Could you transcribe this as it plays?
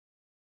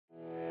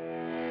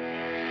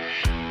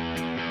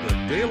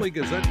Daily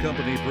Gazette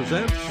Company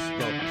presents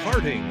the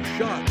Parting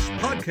Shots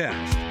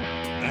Podcast.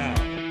 Now,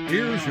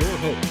 here's your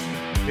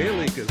host,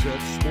 Daily Gazette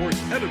Sports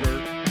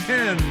Editor,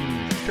 Ken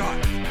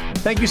Schott.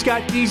 Thank you,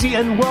 Scott Deasy,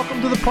 and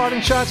welcome to the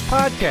Parting Shots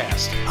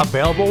Podcast.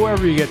 Available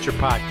wherever you get your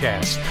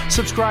podcasts.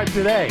 Subscribe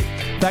today.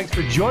 Thanks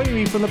for joining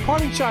me from the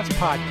Parting Shots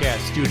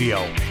Podcast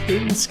studio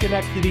in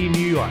Schenectady,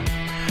 New York.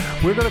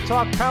 We're going to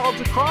talk college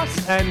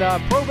lacrosse and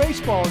pro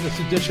baseball in this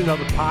edition of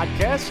the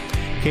podcast.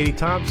 Katie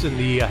Thompson,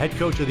 the head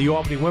coach of the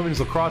UAlbany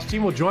women's lacrosse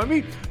team, will join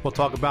me. We'll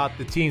talk about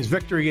the team's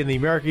victory in the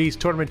America East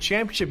Tournament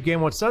Championship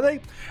game on Sunday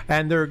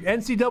and their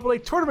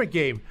NCAA tournament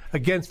game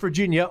against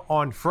Virginia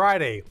on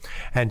Friday.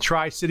 And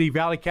Tri-City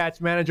ValleyCats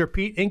manager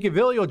Pete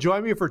Incaviglia will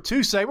join me for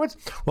two segments.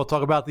 We'll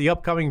talk about the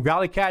upcoming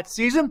ValleyCats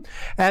season,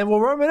 and we'll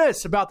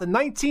reminisce about the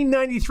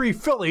 1993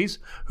 Phillies,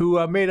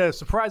 who made a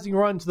surprising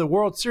run to the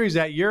World Series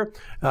that year.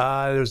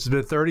 It was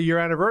the 30-year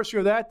anniversary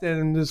of that,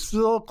 and it's a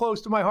little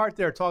close to my heart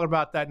there talking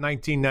about that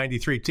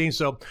 1993 team.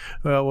 So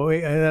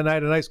and I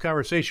had a nice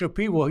conversation with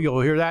Pete.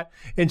 You'll hear that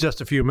in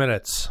just a few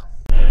minutes.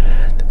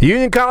 The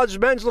Union College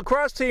men's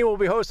lacrosse team will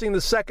be hosting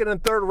the second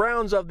and third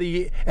rounds of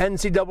the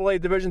NCAA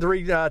Division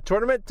III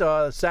tournament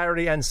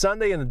Saturday and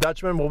Sunday, and the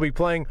Dutchmen will be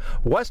playing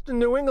Western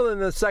New England in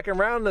the second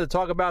round. To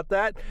talk about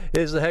that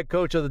is the head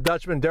coach of the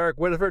Dutchmen, Derek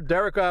Whitford.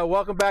 Derek,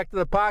 welcome back to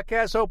the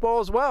podcast. Hope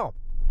all is well.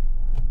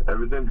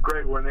 Everything's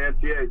great. We're in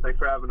the NCAA. Thanks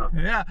for having us.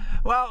 Yeah.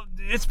 Well,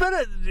 it's been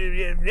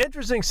an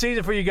interesting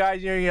season for you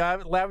guys. You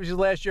obviously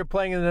last year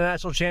playing in the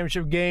national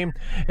championship game,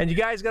 and you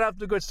guys got off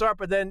to a good start,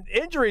 but then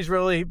injuries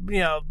really,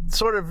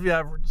 sort of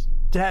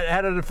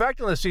had an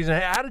effect on the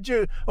season. How did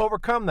you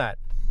overcome that?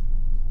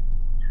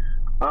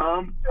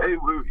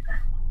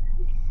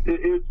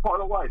 It's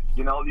part of life.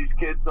 These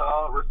kids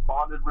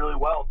responded really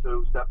well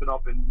to stepping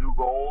up in new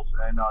roles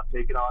and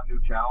taking on new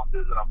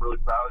challenges, and I'm really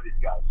proud of these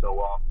guys. So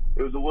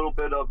it was a little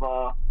bit of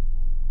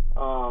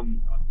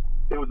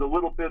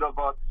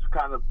us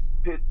kind of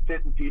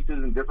fitting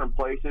pieces in different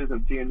places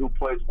and seeing who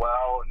plays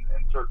well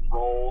in certain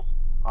roles.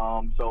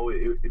 So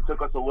it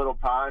took us a little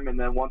time, and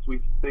then once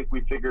we think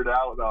we figured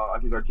out, I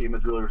think our team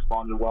has really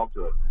responded well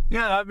to it.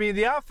 Yeah, I mean,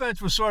 the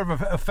offense was sort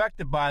of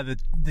affected by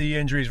the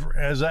injuries.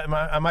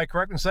 Am I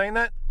correct in saying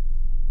that?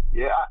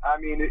 Yeah, I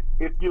mean,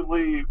 if you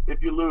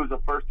lose a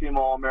first-team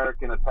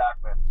All-American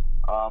attackman,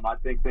 I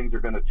think things are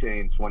going to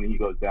change when he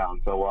goes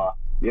down. So,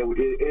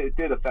 it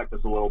did affect us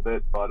a little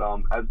bit, but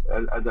as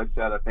I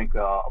said, I think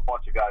a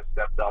bunch of guys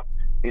stepped up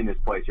in this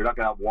place. You're not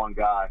going to have one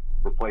guy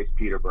replace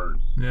Peter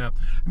Burns. Yeah.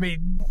 I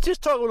mean,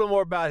 just talk a little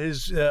more about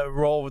his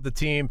role with the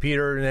team,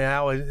 Peter, and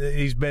how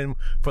he's been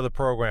for the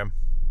program.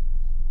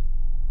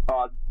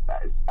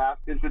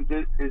 After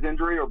his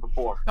injury or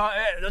before?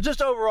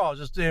 Just overall,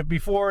 just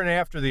before and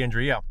after the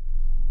injury, yeah.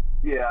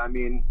 Yeah, I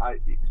mean,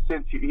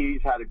 since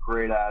he's had a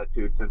great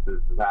attitude since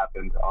this has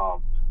happened,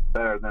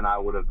 better than I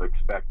would have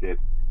expected.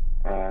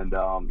 And,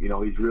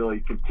 he's really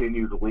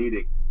continued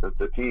leading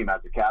the team as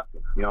a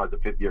captain, as a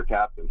fifth-year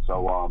captain.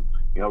 So,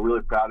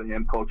 really proud of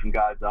him coaching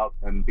guys up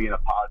and being a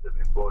positive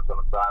influence on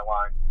the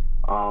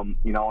sideline.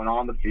 And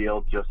on the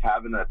field, just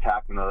having an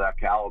attackman of that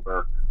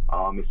caliber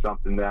is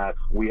something that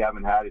we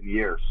haven't had in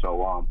years.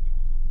 So,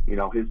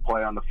 his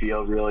play on the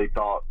field really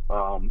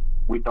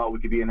we thought we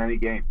could be in any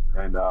game,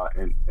 and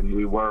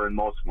we were in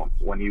most of them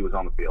when he was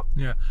on the field.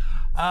 Yeah.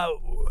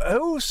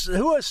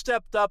 Who has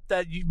stepped up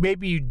that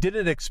maybe you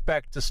didn't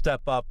expect to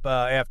step up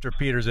after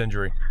Peter's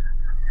injury?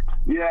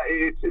 Yeah,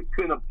 it's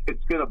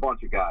been a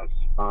bunch of guys.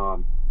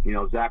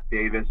 Zach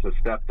Davis has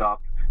stepped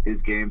up his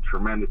game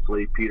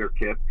tremendously. Peter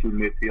Kipp, two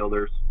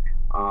midfielders.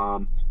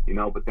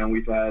 But then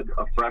we've had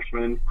a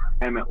freshman,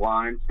 Emmett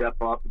Line,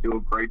 step up and do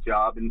a great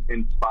job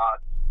in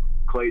spots.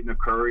 Clayton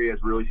Curry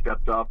has really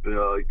stepped up,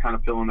 kind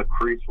of filling the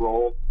crease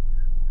role,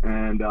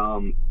 and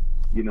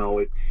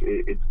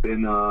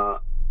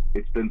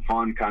it's been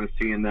fun kind of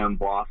seeing them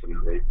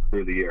blossom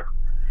through the year.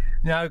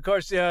 Now, of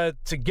course, to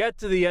get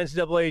to the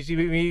NCAAs,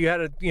 you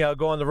had to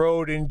go on the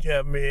road, and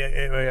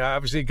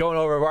obviously going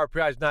over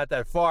RPI is not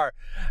that far.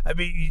 I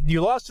mean,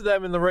 you lost to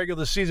them in the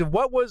regular season.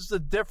 What was the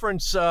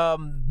difference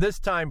this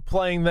time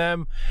playing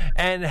them,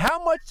 and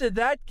how much did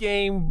that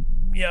game,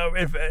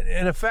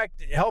 in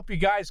effect, help you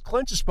guys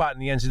clinch a spot in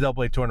the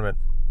NCAA tournament?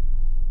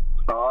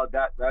 That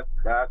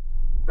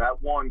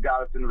one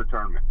got us into the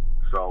tournament.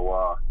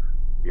 So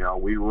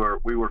we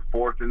were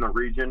fourth in the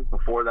region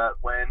before that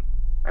win,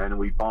 and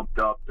we bumped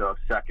up to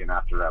second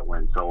after that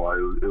win. So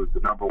it was the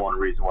number one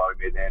reason why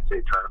we made the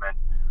NCAA tournament.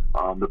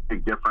 The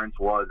big difference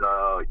was,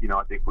 I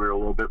think we were a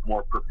little bit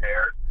more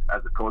prepared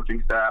as a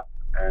coaching staff,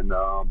 and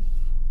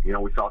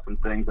we saw some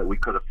things that we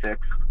could have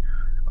fixed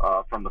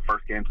from the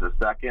first game to the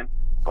second.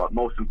 But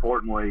most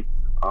importantly,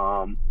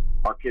 our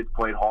kids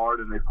played hard,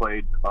 and they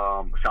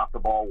shot the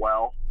ball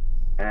well,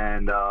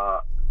 and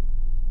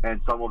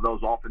some of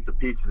those offensive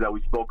pieces that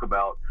we spoke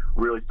about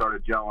really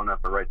started gelling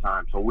at the right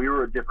time. So we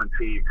were a different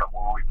team from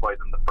when we played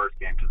them the first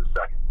game to the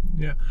second.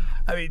 Yeah.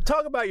 I mean,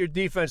 talk about your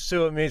defense,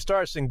 too. I mean, it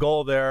starts in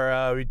goal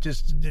there.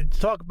 Just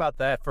talk about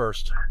that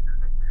first.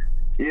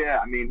 Yeah,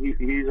 I mean,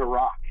 he's a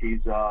rock.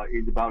 He's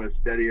about as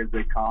steady as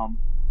they come.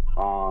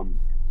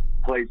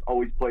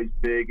 always plays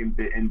big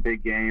in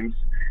big games,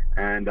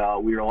 and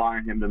we rely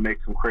on him to make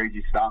some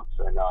crazy stops,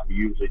 and he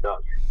usually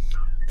does.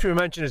 If you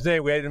mention his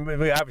name, we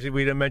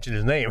didn't mention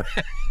his name.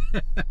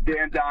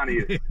 Dan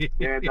Donahue.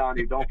 Dan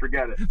Donahue, don't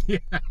forget it.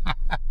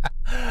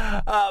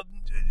 Yeah.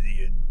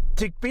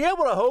 To be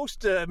able to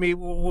host,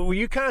 were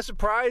you kind of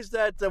surprised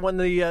that when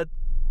the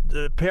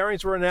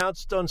pairings were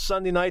announced on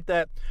Sunday night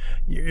that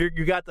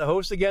you got to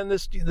host again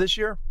this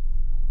year?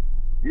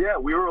 Yeah,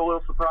 we were a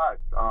little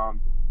surprised.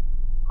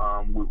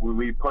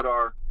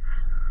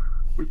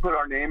 We put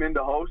our name in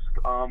to host,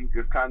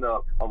 just kind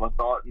of a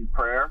thought and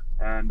prayer,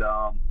 and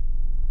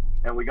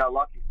we got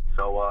lucky.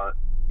 So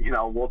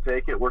we'll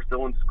take it. We're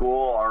still in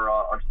school.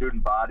 Our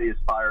student body is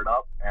fired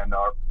up, and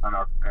our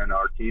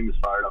team is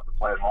fired up to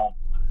play at home.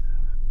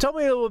 Tell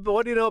me a little bit.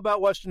 What do you know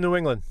about Western New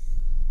England?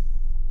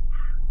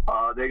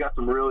 They got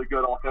some really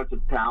good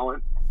offensive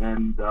talent,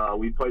 and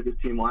we played this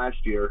team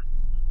last year,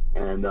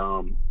 and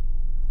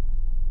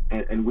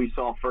we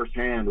saw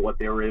firsthand what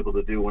they were able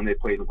to do when they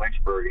played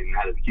Lynchburg and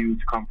had a huge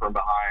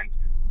come-from-behind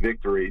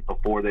victory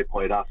before they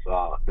played us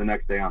the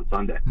next day on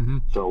Sunday. Mm-hmm.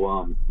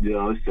 So,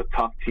 this is a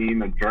tough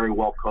team and very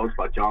well coached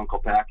by John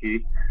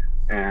Kopacki,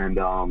 and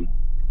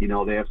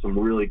they have some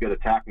really good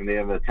attackmen. They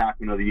have an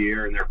attackman of the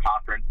year in their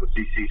conference, the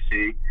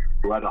CCC,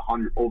 who had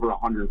over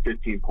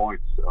 115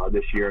 points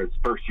this year. His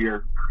first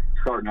year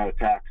starting at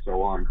attack.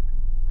 So,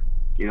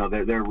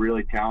 they're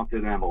really talented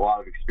and have a lot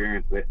of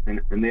experience.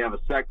 And they have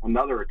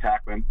another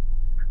attackman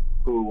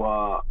who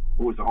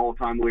was an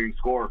all-time leading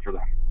scorer for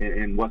them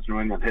in Western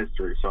New England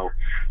history. So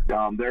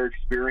they're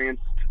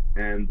experienced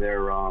and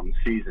they're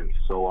seasoned.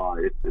 So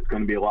it's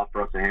going to be a lot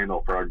for us to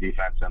handle for our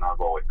defense and our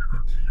goalie.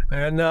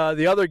 And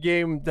the other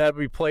game that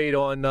we played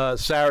on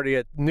Saturday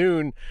at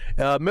noon,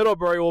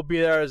 Middlebury will be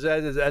there.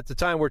 At the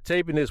time we're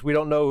taping this, we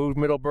don't know who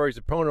Middlebury's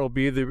opponent will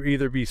be.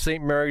 Either be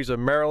St. Mary's of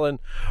Maryland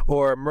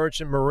or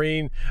Merchant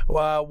Marine.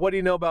 What do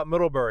you know about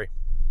Middlebury?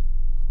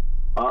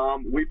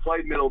 We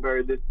played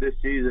Middlebury this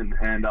season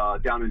and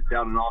down in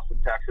Austin,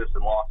 Texas,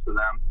 and lost to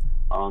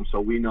them.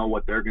 So we know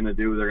what they're going to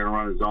do. They're going to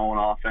run a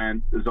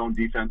zone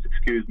defense,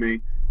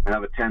 and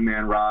have a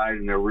 10-man ride,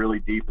 and they're really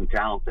deep and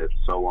talented.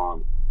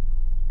 So,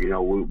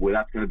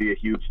 that's going to be a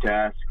huge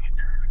task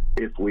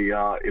if we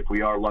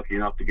are lucky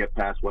enough to get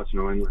past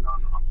Western New England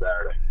on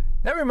Saturday.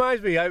 That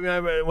reminds me.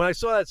 When I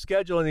saw that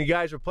schedule and you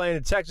guys were playing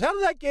in Texas, how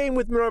did that game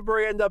with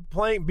Middlebury end up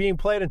being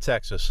played in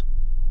Texas?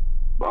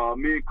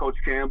 Me and Coach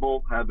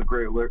Campbell have a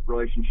great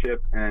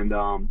relationship, and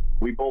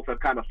we both have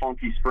kind of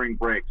funky spring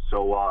breaks.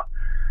 So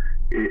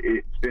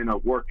it's been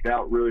worked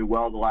out really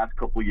well the last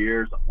couple of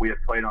years. We have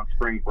played on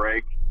spring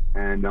break,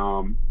 and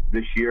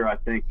this year I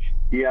think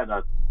he had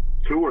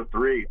 2 or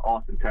 3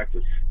 Austin,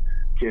 Texas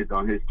kids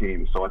on his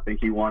team. So I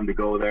think he wanted to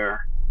go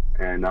there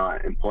and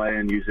play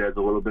and use it as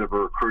a little bit of a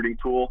recruiting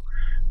tool.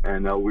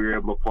 And we were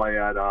able to play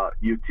at UT,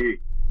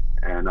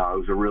 and it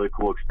was a really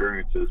cool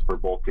experiences for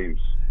both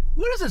teams.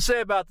 What does it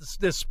say about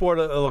this sport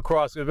of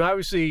lacrosse? I mean,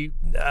 obviously,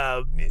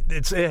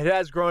 it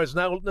has grown. It's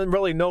not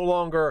really no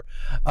longer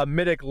a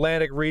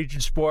Mid-Atlantic region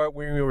sport.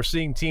 We were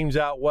seeing teams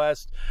out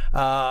west.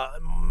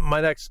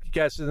 My next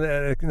guest in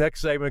the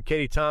next segment,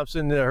 Katie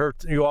Thompson, her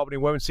UAlbany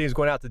women's team is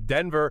going out to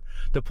Denver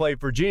to play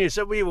Virginia.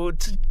 So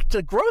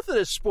the growth of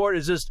this sport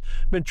has just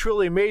been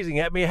truly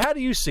amazing. I mean, how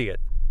do you see it?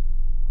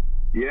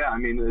 Yeah, I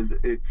mean,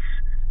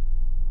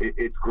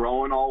 it's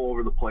growing all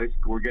over the place.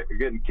 We're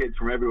getting kids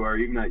from everywhere,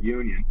 even at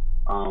Union.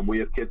 We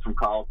have kids from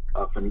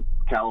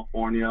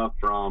California,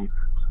 from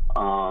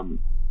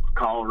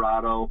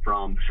Colorado,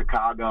 from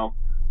Chicago.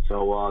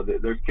 So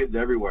there's kids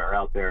everywhere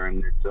out there,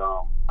 and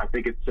I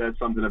think it says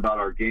something about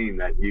our game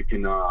that you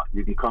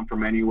can come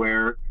from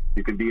anywhere,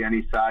 you can be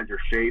any size or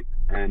shape,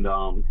 and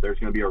there's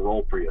going to be a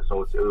role for you.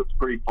 So it's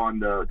pretty fun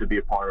to be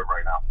a part of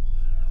right now.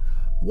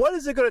 What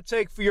is it going to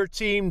take for your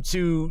team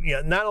to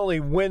not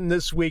only win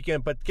this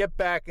weekend, but get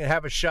back and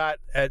have a shot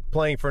at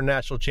playing for a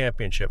national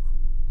championship?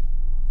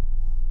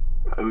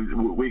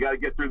 We got to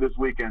get through this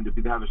weekend to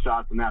have a shot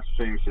at the national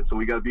championship. So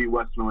we got to beat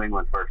Western New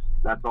England first.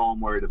 That's all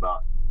I'm worried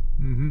about.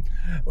 Mm-hmm.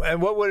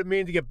 And what would it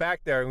mean to get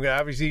back there? I mean,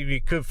 obviously,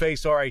 we could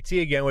face RIT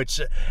again, which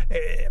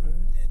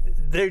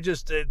they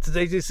just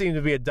seem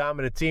to be a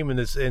dominant team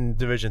in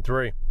Division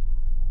III.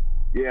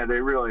 Yeah,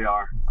 they really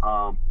are.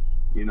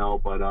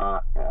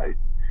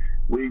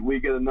 We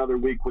get another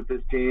week with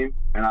this team,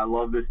 and I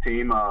love this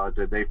team.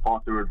 That they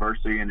fought through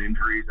adversity and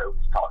injuries that was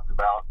talked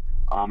about.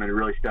 And it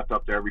really stepped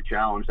up to every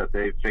challenge that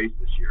they've faced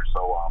this year.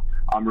 So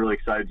I'm really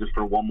excited just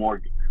for one more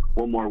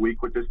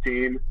week with this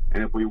team.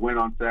 And if we win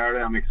on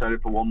Saturday, I'm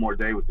excited for one more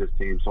day with this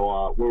team.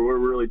 So we're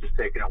really just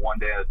taking it one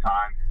day at a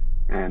time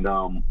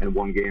and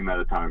one game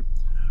at a time.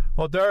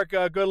 Well, Derek,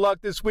 good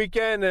luck this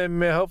weekend,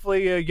 and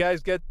hopefully you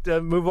guys get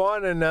move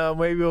on, and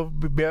maybe we'll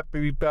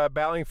be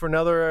battling for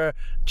another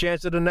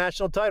chance at a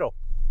national title.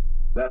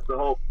 That's the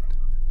hope.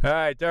 All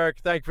right, Derek,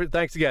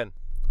 thanks again.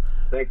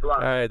 Thanks a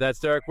lot. All right, that's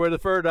Derek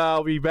Weatherford.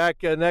 I'll be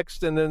back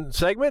next in the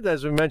segment.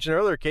 As we mentioned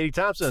earlier, Katie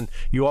Thompson,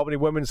 UAlbany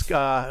women's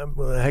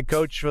head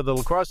coach for the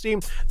lacrosse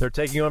team. They're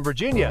taking on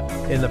Virginia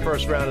in the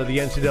first round of the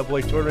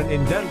NCAA tournament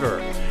in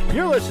Denver.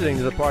 You're listening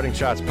to the Parting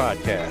Shots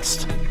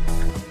podcast.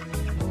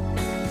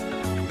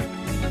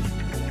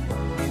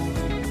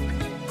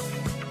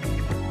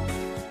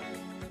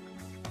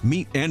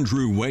 Meet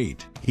Andrew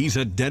Waite. He's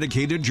a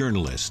dedicated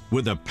journalist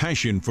with a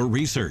passion for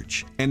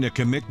research and a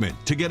commitment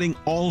to getting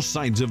all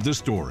sides of the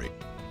story.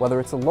 Whether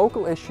it's a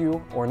local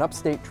issue or an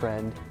upstate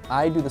trend,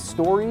 I do the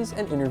stories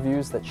and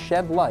interviews that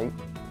shed light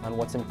on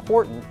what's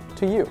important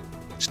to you.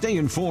 Stay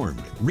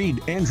informed.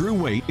 Read Andrew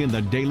Waite in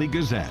the Daily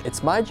Gazette.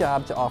 It's my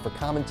job to offer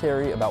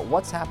commentary about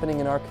what's happening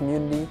in our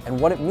community and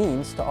what it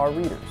means to our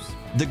readers.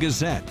 The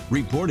Gazette,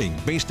 reporting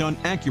based on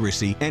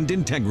accuracy and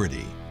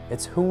integrity.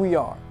 It's who we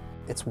are.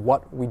 It's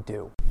what we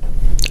do.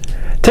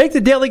 Take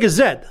the Daily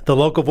Gazette, the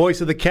local voice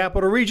of the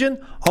Capital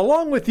Region,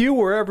 along with you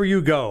wherever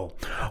you go.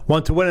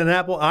 Want to win an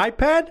Apple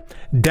iPad?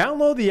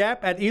 Download the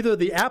app at either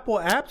the Apple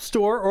App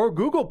Store or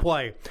Google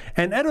Play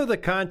and enter the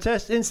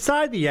contest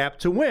inside the app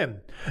to win.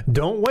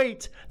 Don't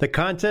wait. The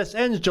contest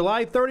ends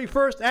July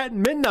 31st at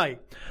midnight.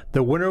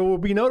 The winner will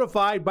be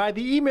notified by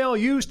the email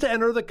used to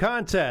enter the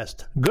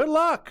contest. Good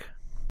luck!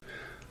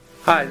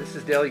 Hi, this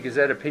is Daily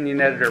Gazette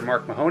opinion editor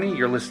Mark Mahoney.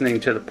 You're listening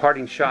to the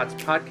Parting Shots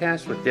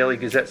podcast with Daily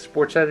Gazette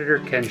sports editor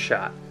Ken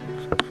Schott.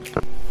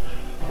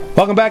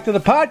 Welcome back to the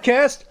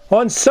podcast.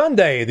 On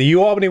Sunday, the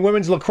UAlbany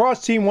women's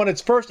lacrosse team won its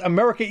first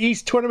America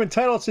East tournament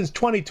title since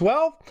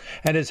 2012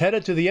 and is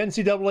headed to the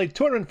NCAA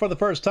tournament for the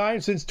first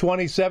time since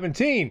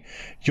 2017.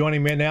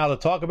 Joining me now to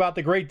talk about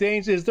the Great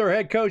Danes is their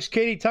head coach,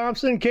 Katie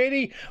Thompson.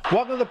 Katie,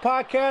 welcome to the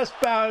podcast.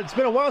 It's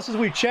been a while since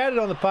we've chatted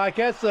on the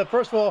podcast.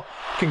 First of all,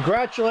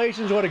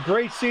 congratulations. What a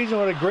great season.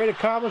 What a great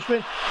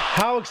accomplishment.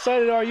 How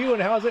excited are you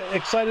and how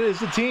excited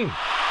is the team?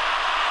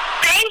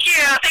 Thank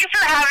you. Thanks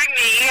for having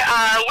me.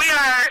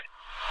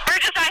 We're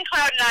just on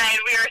cloud nine.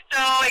 We are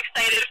so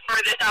excited for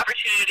this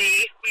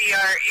opportunity. We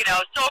are,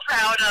 so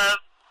proud of,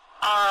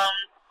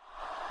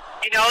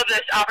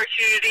 this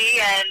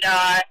opportunity and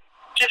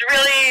just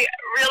really,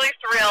 really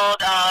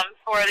thrilled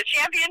for the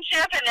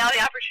championship and now the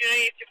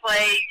opportunity to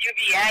play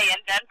UVA in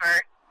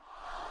Denver.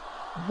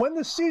 When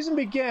the season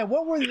began,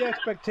 what were the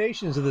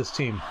expectations of this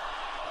team?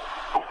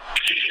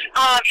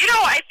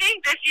 I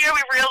think this year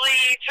we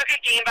really took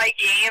it game by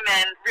game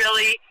and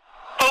really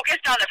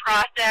focused on the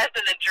process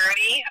and the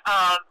journey.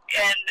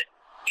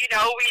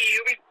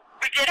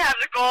 We did have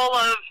the goal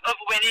of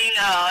winning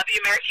the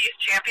America East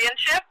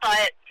Championship,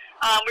 but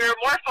we were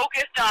more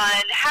focused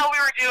on how we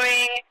were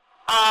doing,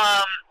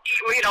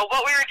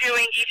 what we were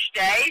doing each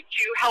day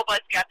to help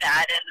us get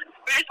that. And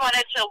we just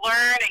wanted to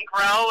learn and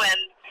grow and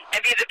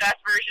be the best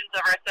versions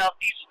of ourselves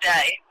each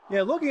day.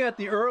 Yeah, looking at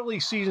the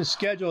early season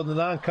schedule, the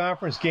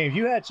non-conference games,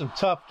 you had some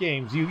tough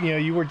games.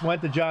 You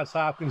went to Johns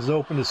Hopkins to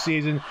open the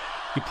season.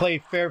 You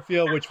played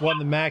Fairfield, which won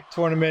the MAC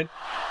tournament.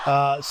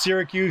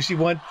 Syracuse, you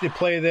went to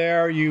play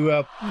there.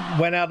 You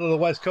went out to the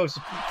West Coast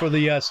for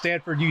the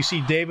Stanford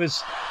UC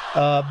Davis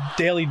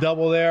daily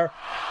double there.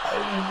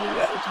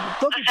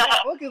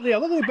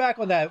 Looking back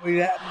on that,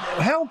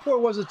 how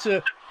important was it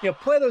to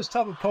play those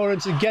tough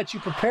opponents and get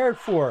you prepared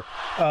for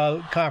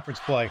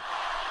conference play?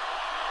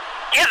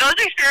 Yeah, those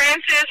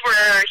experiences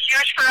were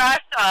huge for us.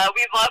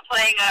 We love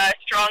playing a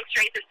strong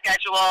strength of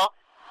schedule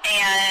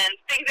and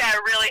things that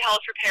really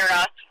helped prepare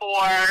us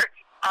for,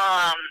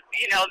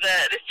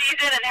 the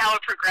season and how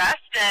it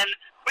progressed. And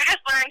we just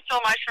learned so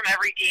much from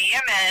every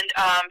game and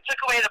took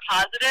away the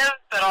positive,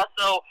 but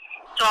also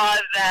saw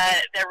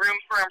the room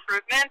for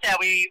improvement that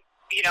we,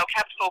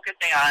 kept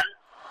focusing on.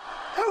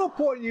 How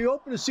important, you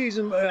opened the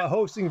season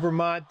hosting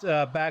Vermont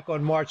back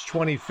on March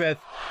 25th.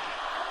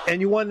 And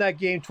you won that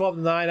game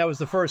 12-9. That was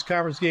the first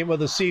conference game of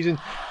the season.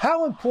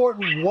 How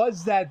important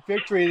was that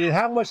victory, and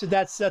how much did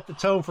that set the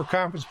tone for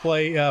conference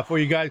play for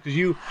you guys? Because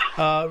you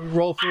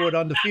rolled through it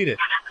undefeated.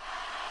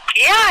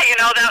 Yeah,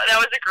 that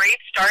was a great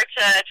start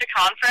to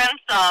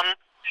conference.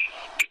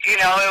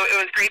 It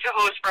was great to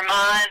host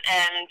Vermont,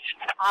 and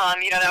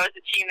that was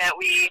a team that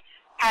we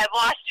had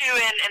lost to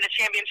in the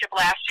championship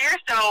last year.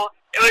 So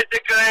it was a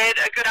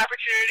good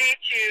opportunity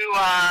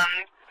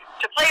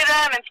to play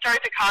them and start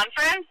the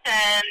conference,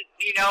 and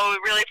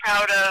really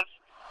proud of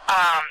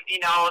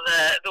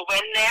the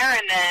win there,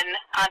 and then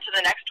on to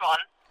the next one.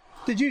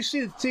 Did you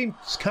see the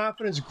team's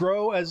confidence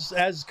grow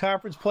as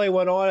conference play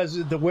went on,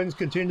 as the wins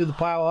continued to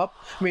pile up?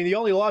 I mean, the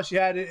only loss you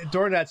had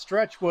during that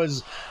stretch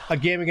was a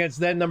game against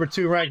then number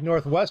 2 ranked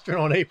Northwestern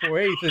on April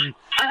 8th, and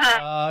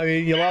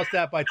you lost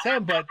that by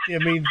 10. But I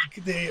mean,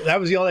 that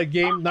was the only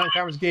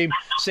non-conference game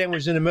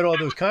sandwiched in the middle of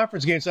those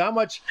conference games. So how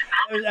much,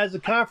 as the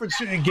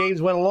conference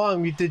games went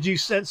along, did you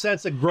sense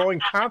a growing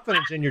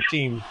confidence in your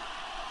team?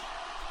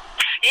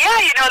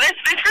 Yeah, this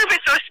group is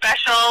so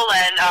special,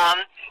 and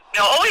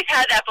always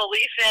had that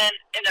belief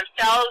in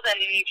themselves and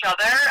in each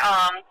other.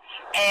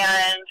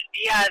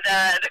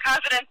 The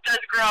confidence does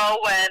grow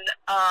when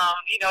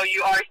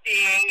you are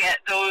seeing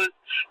those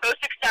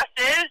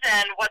successes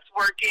and what's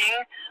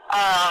working.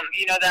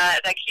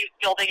 that keeps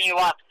building you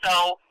up.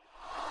 So,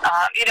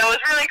 it was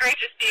really great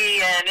to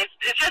see, and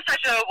it's just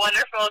such a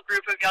wonderful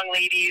group of young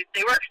ladies.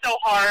 They work so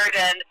hard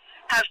and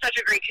have such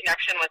a great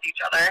connection with each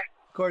other.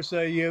 Of course,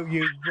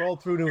 you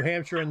rolled through New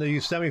Hampshire in the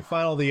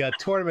semifinal of the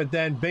tournament.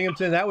 Then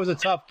Binghamton, that was a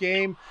tough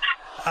game.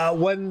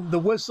 When the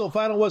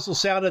final whistle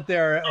sounded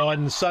there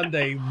on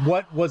Sunday,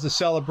 what was the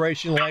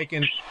celebration like?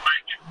 And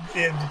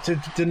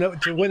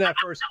to win that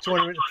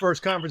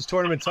first conference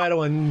tournament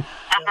title in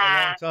a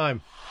long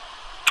time.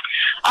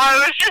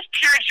 It was just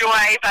pure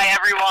joy by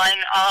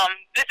everyone.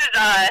 This is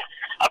a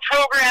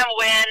program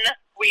win.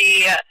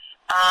 We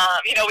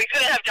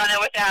couldn't have done it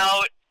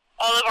without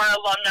all of our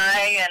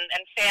alumni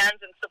and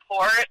fans and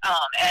support.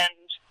 And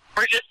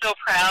we're just so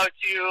proud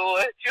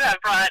to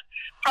have brought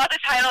the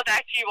title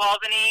back to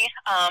UAlbany.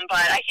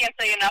 But I can't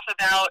say enough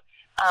about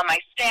my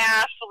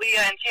staff,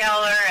 Leah and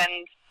Taylor,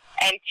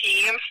 and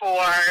team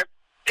for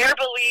their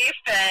belief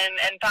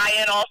and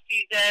buy-in all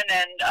season,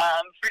 and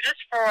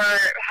for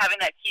having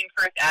that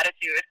team-first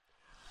attitude.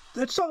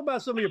 Let's talk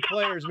about some of your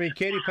players. I mean,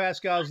 Katie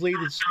Pascal's lead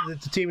the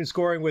team in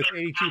scoring with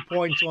 82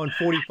 points on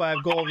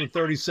 45 goals and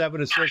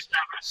 37 assists.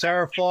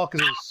 Sarah Falk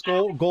is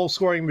a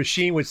goal-scoring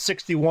machine with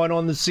 61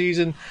 on the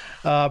season.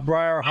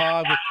 Briar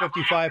Hogg with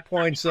 55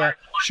 points.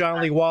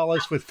 Shanley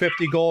Wallace with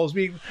 50 goals.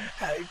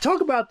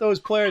 Talk about those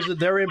players,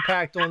 their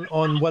impact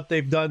on what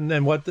they've done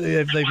and what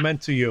they've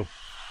meant to you.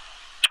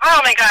 Oh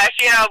my gosh,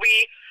 we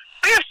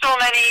have so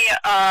many,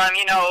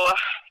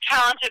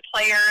 talented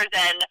players,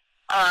 and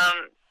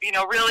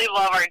really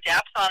love our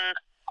depth on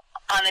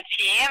the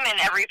team in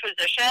every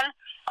position.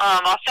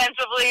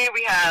 Offensively,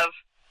 we have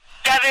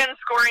 7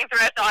 scoring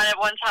threats on at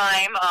one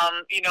time.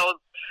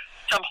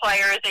 Some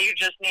players that you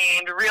just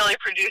named really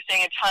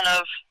producing a ton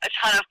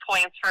of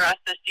points for us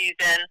this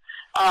season.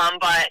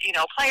 But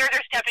players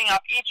are stepping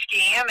up each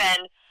game,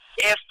 and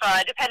if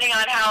depending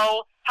on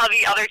how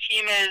the other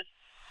team is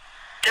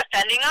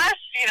defending us,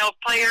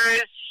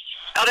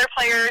 other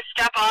players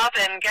step up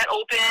and get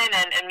open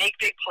and make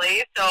big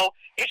plays. So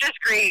it's just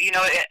great.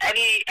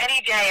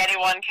 Any day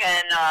anyone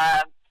can,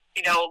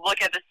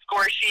 look at the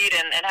score sheet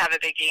and have a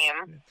big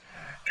game.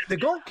 The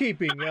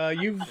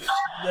goalkeeping,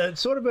 you've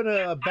sort of been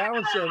a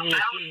balance with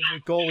the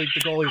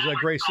goalies,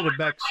 Grace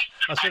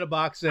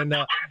Cinnabocks and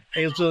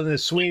Hazelton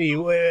Sweeney.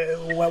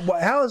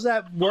 How has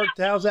that worked?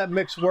 How's that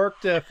mix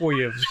worked for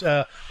you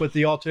with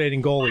the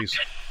alternating goalies?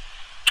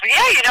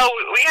 Yeah,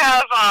 we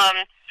have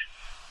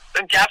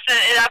depth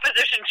in that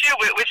position too,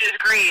 which is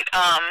great.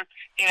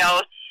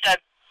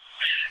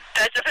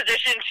 That's a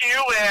position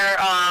too where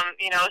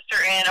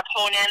certain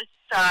opponents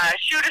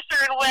shoot a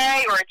certain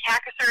way or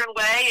attack a certain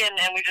way,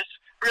 and we just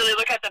really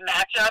look at the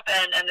matchup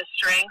and the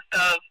strength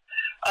of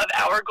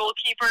our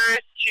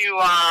goalkeepers to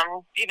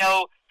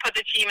put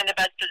the team in the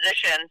best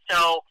position.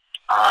 So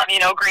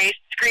Grace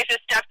has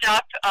stepped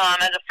up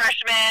as a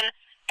freshman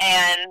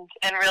and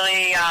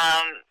really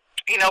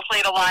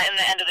played a lot in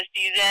the end of the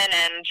season,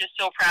 and just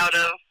so proud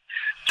of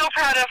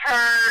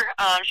her.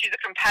 She's a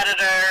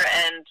competitor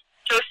and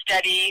so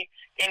steady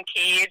in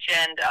cage,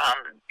 and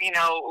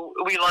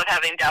we love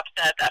having depth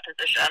at that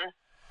position.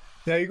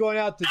 Now you're going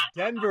out to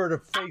Denver to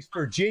face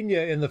Virginia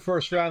in the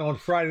first round on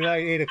Friday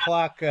night, 8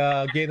 o'clock.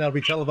 Game that'll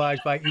be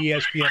televised by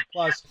ESPN+.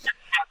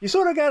 You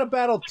sort of got to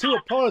battle two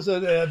opponents,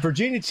 a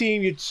Virginia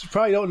team you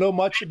probably don't know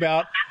much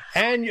about,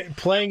 and you're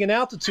playing in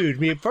altitude. I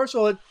mean, first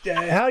of all,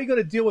 how are you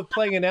going to deal with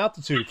playing in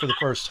altitude for the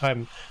first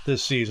time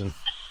this season?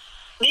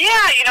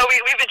 Yeah,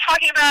 we've been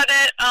talking about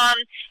it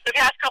the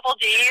past couple of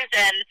days,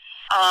 and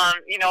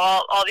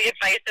all the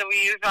advice that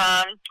we've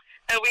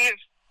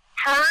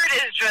heard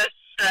is just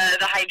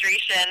the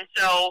hydration.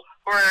 So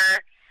we're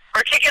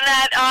kicking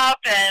that up,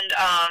 and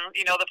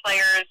the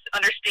players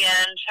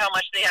understand how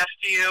much they have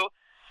to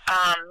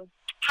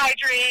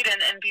hydrate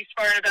and be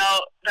smart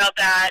about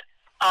that,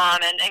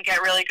 and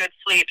get really good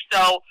sleep.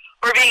 So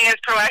we're being as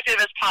proactive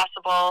as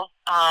possible,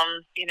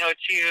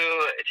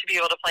 to be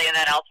able to play in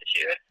that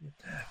altitude.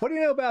 What do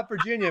you know about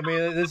Virginia? I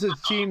mean, this is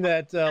a team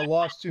that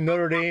lost to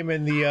Notre Dame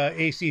in the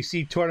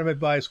ACC tournament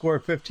by a score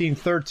of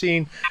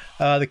 15-13.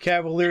 The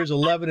Cavaliers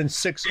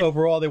 11-6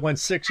 overall. They went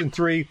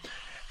 6-3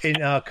 in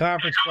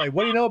conference play.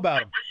 What do you know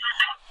about them?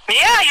 Yeah,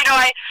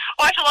 I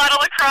watch a lot of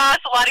lacrosse,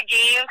 a lot of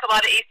games, a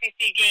lot of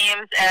ACC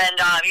games, and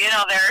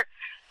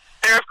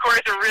they're of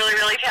course a really,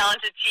 really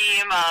talented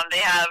team. They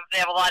have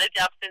a lot of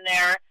depth in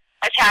their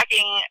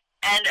attacking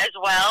end as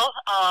well.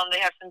 They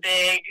have some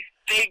big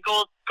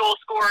goal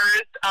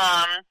scorers,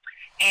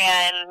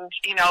 and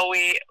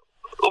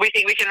we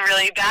think we can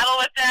really battle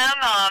with them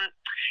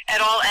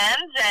at all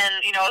ends.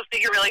 And I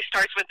think it really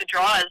starts with the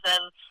draws,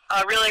 and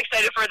really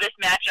excited for this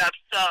matchup.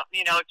 So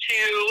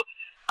two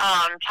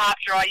top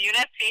draw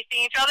units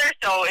facing each other,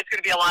 so it's going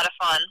to be a lot of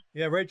fun.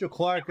 Yeah, Rachel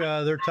Clark,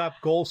 their top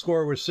goal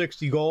scorer with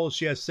 60 goals.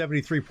 She has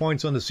 73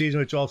 points on the season,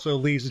 which also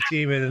leads the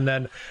team in. And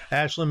then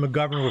Ashlyn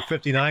McGovern with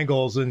 59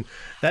 goals, and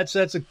that's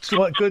a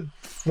good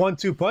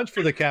 1-2 punch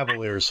for the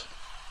Cavaliers.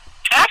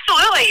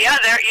 Absolutely, yeah.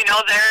 They're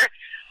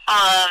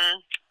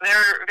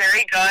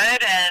very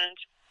good, and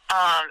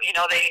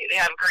they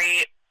have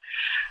great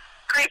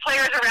great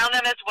players around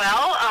them as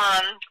well.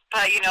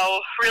 But,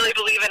 really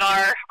believe in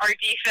our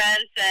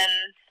defense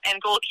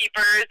and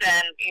goalkeepers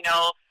and,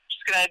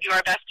 just going to do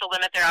our best to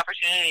limit their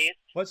opportunities.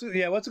 What's it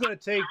going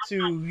to take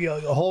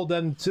to hold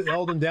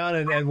them down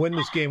and win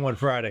this game on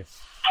Friday?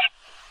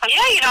 Yeah,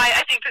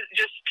 I think that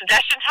just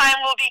possession time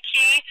will be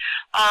key.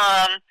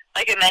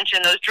 Like I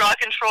mentioned, those draw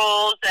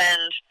controls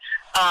and,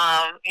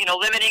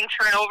 limiting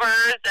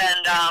turnovers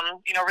and,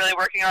 really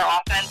working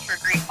our offense for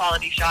great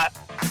quality shots.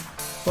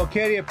 Well,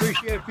 Katie, I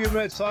appreciate a few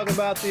minutes talking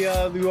about the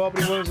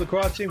UAlbany women's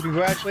lacrosse team.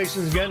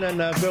 Congratulations again, and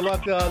good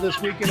luck this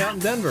weekend out in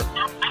Denver.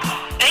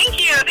 Thank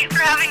you. Thanks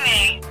for having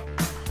me.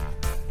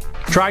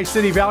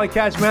 Tri-City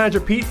ValleyCats manager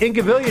Pete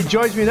Incaviglia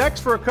joins me next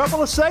for a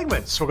couple of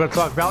segments. We're going to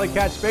talk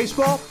ValleyCats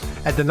baseball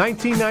at the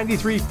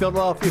 1993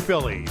 Philadelphia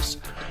Phillies.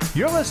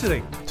 You're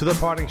listening to the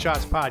Parting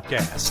Shots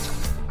Podcast.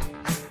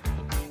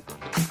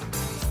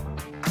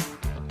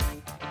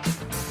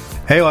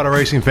 Hey, auto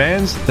racing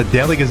fans, the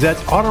Daily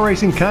Gazette's auto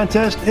racing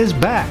contest is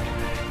back.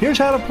 Here's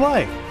how to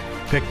play.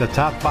 Pick the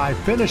top 5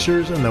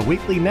 finishers in the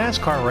weekly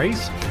NASCAR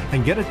race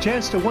and get a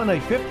chance to win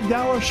a $50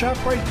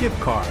 ShopRite gift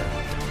card.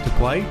 To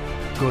play,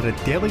 go to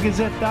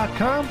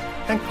dailygazette.com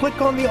and click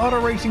on the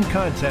auto racing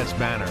contest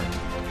banner.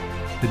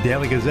 The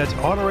Daily Gazette's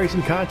auto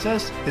racing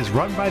contest is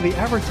run by the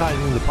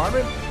advertising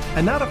department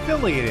and not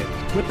affiliated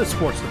with the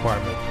sports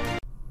department.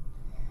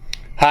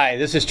 Hi,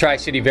 this is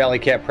Tri-City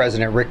ValleyCat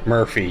President Rick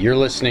Murphy. You're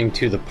listening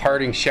to the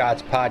Parting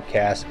Shots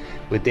Podcast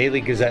with Daily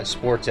Gazette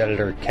sports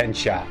editor Ken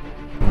Schott.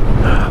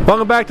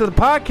 Welcome back to the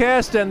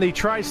podcast, and the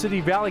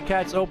Tri-City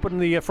ValleyCats open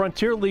the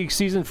Frontier League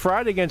season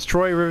Friday against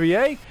Troy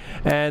Riviere,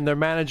 and their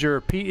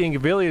manager Pete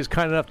Incaviglia is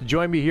kind enough to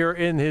join me here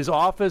in his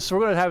office. We're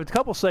going to have a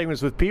couple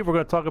segments with Pete. We're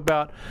going to talk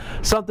about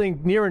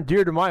something near and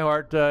dear to my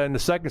heart in the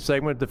second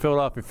segment, the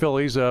Philadelphia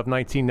Phillies of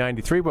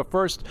 1993. But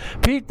first,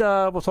 Pete,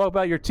 we'll talk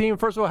about your team.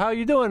 First of all, how are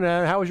you doing?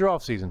 How was your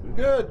off season?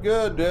 Good.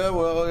 Yeah,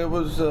 well, it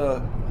was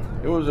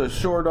a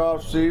short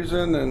off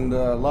season and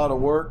a lot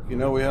of work. We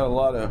had a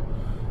lot of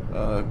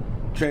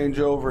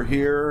changeover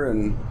here,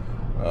 and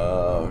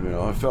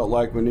I felt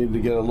like we needed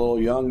to get a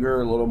little younger,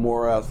 a little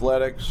more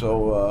athletic.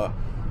 So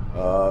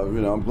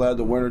I'm glad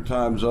the winter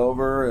time's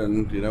over,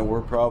 and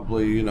we're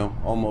probably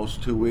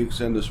almost 2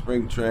 weeks into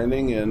spring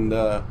training, and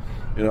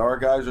our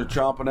guys are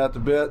chomping at the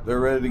bit. They're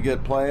ready to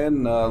get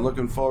playing.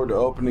 Looking forward to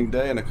opening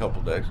day in a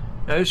couple days.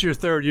 Now, this is your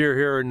third year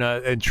here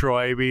in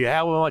Troy.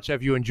 How much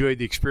have you enjoyed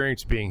the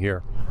experience being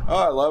here? Oh,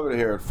 I love it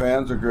here.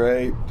 Fans are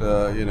great.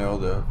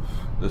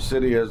 The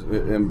city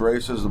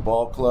embraces the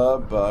ball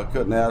club.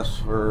 Couldn't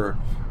ask for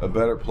a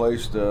better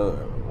place a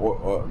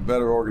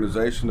better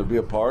organization to be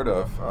a part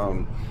of.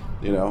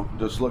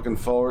 Just looking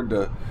forward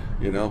to,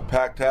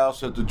 packed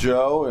house at the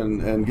Joe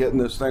and getting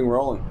this thing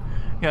rolling.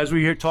 As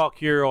we talk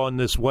here on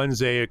this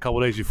Wednesday, a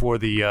couple of days before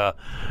the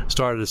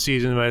start of the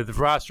season, the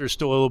roster is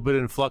still a little bit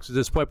in flux at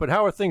this point, but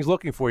how are things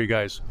looking for you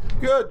guys?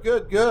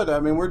 Good. I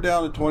mean, we're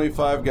down to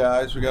 25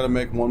 guys. We got to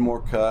make one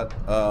more cut.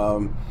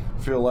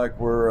 Feel like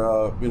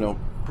we're,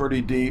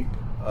 pretty deep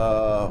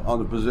on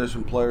the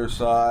position player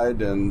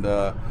side, and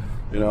I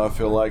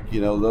feel like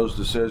those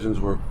decisions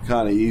were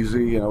kind of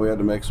easy. We had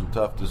to make some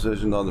tough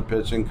decisions on the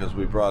pitching because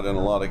we brought in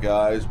a lot of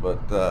guys,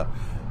 but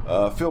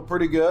feel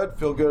pretty good.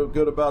 Feel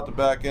good about the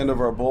back end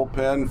of our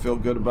bullpen. Feel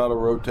good about a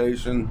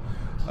rotation.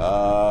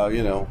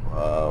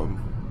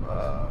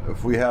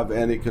 If we have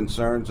any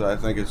concerns, I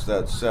think it's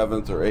that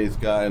 7th or 8th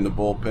guy in the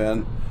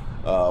bullpen,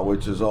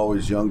 which is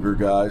always younger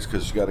guys,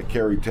 because you got to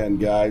carry 10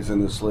 guys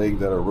in this league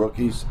that are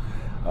rookies.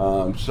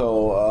 We'll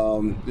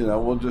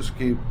just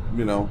keep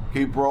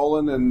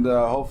rolling, and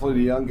hopefully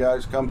the young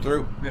guys come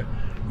through.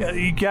 Yeah,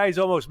 you guys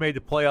almost made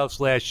the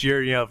playoffs last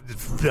year.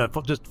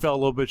 Just fell a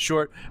little bit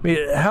short. I mean,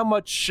 how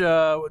much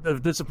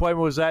of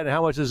disappointment was that, and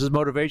how much is his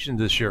motivation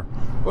this year?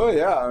 Well,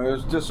 yeah, it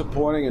was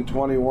disappointing. In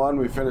 21,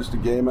 we finished a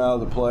game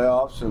out of the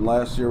playoffs, and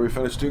last year we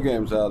finished 2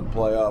 games out of the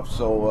playoffs.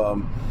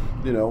 So,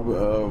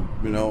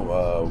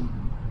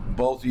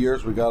 both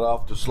years we got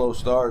off to slow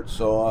starts.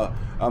 So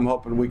I'm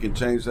hoping we can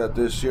change that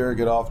this year,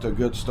 get off to a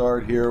good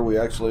start here. We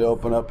actually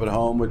open up at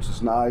home, which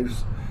is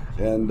nice.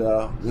 And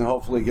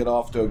hopefully get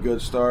off to a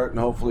good start, and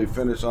hopefully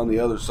finish on the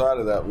other side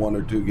of that 1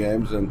 or 2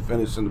 games and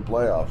finish in the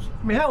playoffs.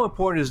 I mean, how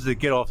important is it to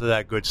get off to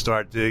that good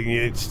start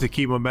to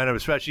keep momentum,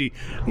 especially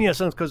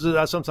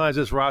because sometimes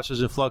this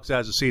roster's in flux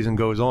as the season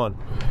goes on?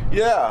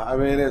 Yeah, I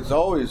mean, it's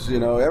always,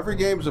 every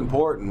game's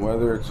important,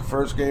 whether it's the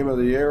first game of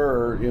the year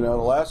or, the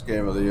last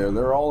game of the year.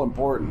 They're all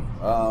important.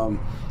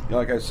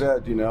 Like I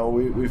said,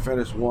 we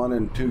finished 1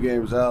 and 2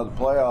 games out of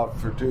the playoff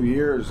for 2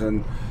 years,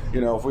 and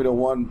if we'd have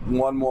won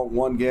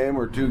one game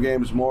or 2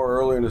 games more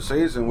early in the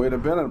season, we'd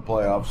have been in the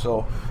playoffs.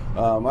 So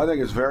I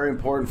think it's very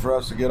important for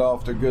us to get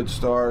off to a good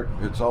start.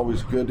 It's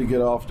always good to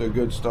get off to a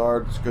good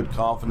start. It's good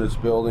confidence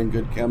building,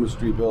 good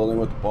chemistry building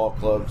with the ball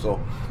club. So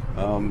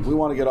we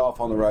want to get off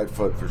on the right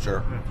foot for sure.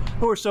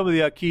 Who are some of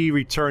the key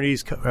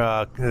returnees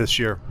this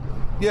year?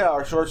 Yeah,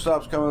 our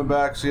shortstop's coming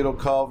back, Cedal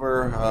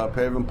Culver.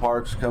 Paven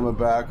Park's coming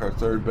back, our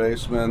third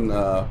baseman.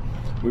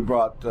 we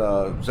brought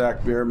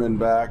Zach Bierman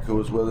back, who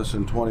was with us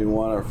in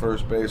 21, our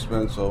first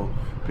baseman. So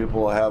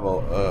people will have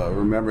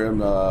remember him.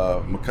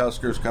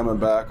 McCusker's coming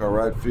back, our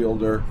right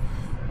fielder.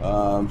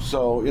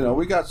 So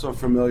we got some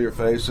familiar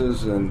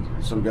faces and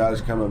some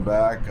guys coming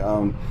back.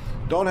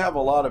 Don't have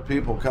a lot of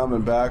people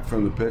coming back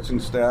from the pitching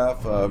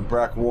staff.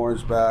 Brack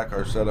Warren's back,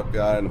 our setup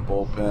guy in the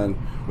bullpen.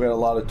 We had a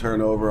lot of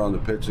turnover on the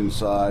pitching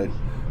side.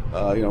 We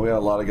had a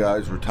lot of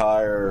guys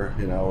retire.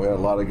 We had a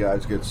lot of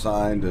guys get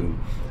signed and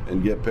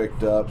get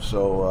picked up.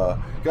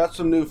 So got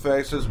some new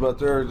faces, but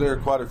there are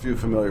quite a few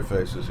familiar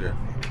faces here.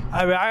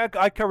 I mean,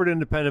 I covered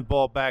independent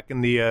ball back in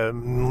the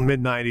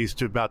mid-'90s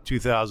to about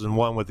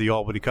 2001 with the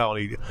Albany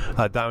Colony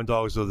Diamond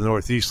Dogs of the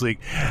Northeast League.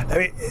 I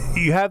mean,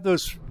 you have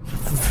those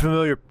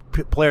familiar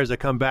players that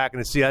come back,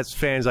 and see us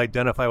fans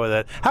identify with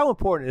that. How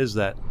important is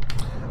that?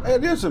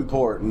 It is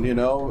important,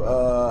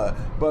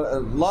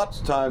 but lots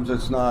of times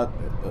it's not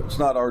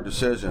our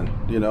decision.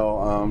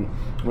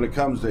 When it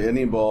comes to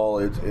any ball,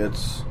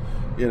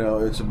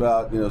 it's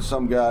about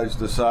some guys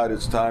decide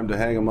it's time to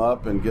hang them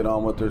up and get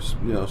on with their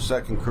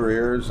second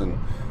careers, and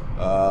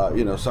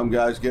some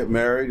guys get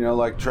married.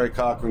 Like Trey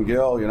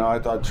Cochran-Gill. I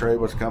thought Trey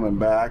was coming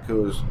back,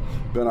 who's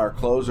been our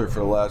closer for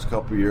the last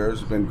couple of years.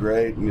 Has been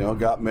great.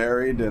 Got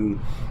married, and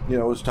it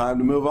was time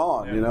to move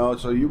on.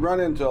 So you run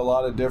into a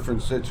lot of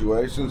different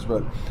situations,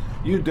 but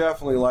you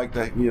definitely like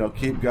to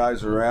keep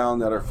guys around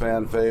that are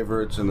fan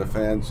favorites and the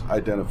fans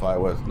identify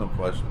with. No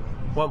question.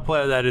 One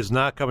player that is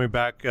not coming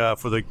back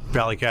for the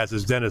ValleyCats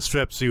is Dennis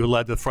Phipps, who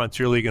led the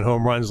Frontier League in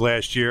home runs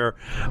last year.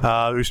 He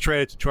was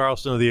traded to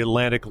Charleston of the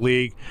Atlantic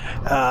League.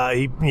 You are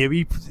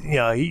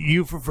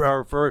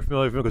very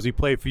familiar with him because he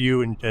played for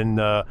you in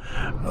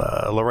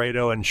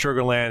Laredo and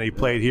Sugar Land. He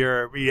played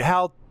here.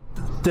 How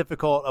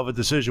difficult of a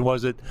decision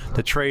was it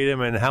to trade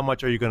him, and how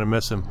much are you going to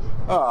miss him?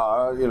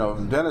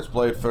 Dennis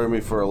played for me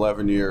for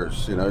 11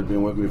 years. He'd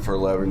been with me for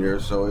 11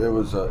 years, so it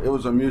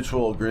was a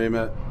mutual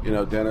agreement.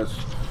 Dennis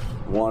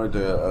wanted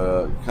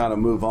to kind of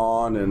move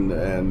on and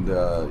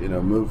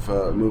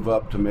move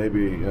up to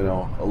maybe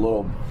a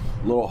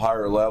little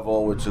higher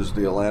level, which is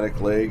the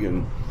Atlantic League.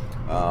 And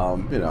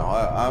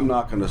I'm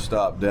not going to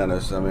stop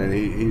Dennis. I mean,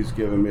 he's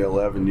given me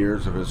 11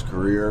 years of his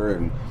career,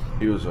 and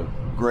he was a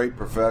great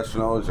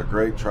professional. He's a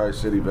great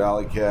Tri-City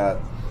ValleyCat.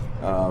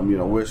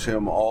 Wish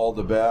him all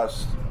the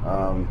best.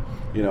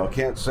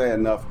 Can't say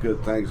enough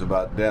good things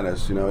about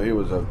Dennis. He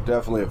was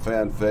definitely a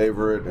fan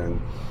favorite, and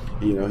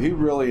he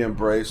really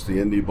embraced the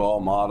indie ball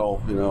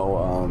model. He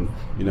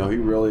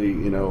really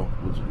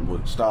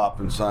would stop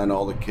and sign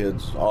all the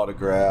kids'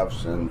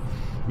 autographs, and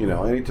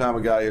anytime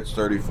a guy hits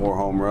 34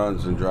 home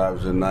runs and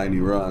drives in 90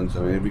 runs,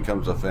 he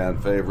becomes a fan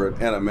favorite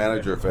and a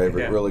manager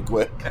favorite really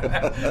quick.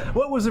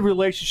 What was the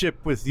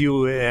relationship with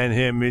you and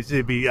him?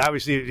 It'd be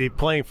obviously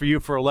playing for you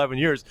for 11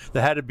 years.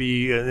 There had to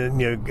be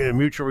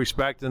mutual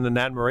respect and an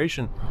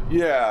admiration.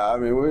 Yeah,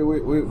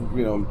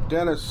 we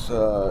Dennis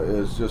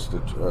is just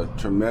a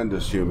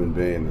tremendous human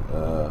being.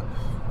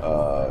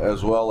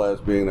 As well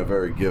as being a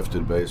very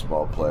gifted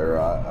baseball player.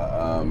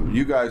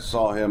 You guys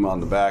saw him on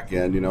the back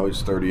end.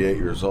 He's 38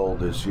 years old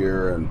this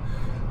year, and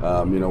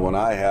when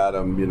I had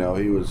him,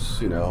 he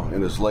was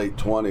in his late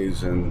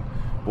 20s, and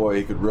boy,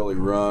 he could really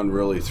run,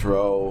 really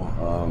throw.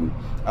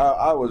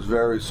 I was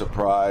very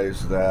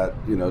surprised that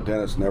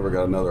Dennis never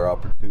got another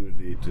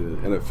opportunity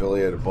in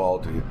affiliated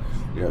ball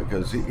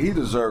because he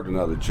deserved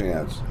another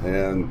chance.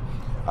 And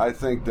I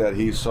think that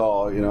he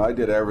saw, I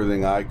did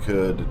everything I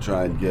could to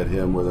try and get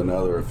him with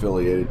another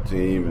affiliated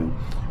team, and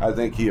I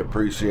think he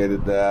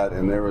appreciated that,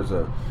 and there was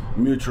a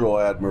mutual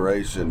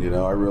admiration.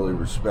 I really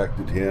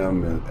respected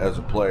him as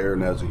a player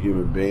and as a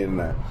human being,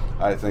 and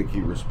I think he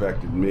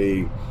respected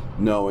me,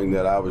 knowing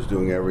that I was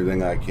doing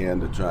everything I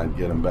can to try and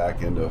get him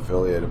back into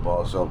affiliated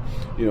ball. So,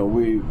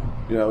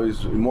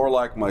 he's more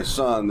like my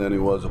son than he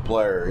was a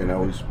player.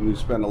 We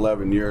spent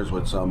 11 years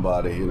with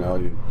somebody,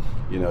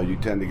 you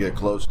tend to get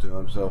close to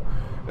him. So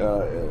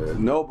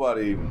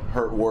nobody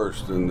hurt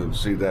worse than to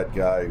see that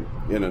guy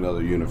in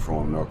another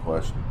uniform, no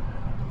question.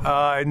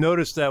 I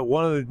noticed that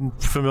one of the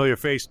familiar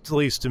faces, at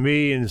least to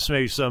me, and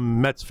maybe some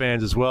Mets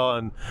fans as well,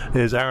 and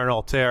is Aaron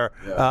Altair.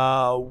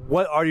 Yeah.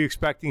 What are you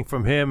expecting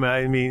from him?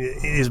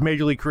 His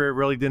major league career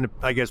really didn't,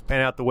 pan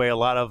out the way a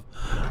lot of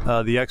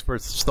the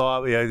experts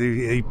thought. He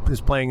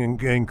is playing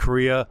in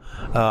Korea.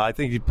 I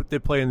think he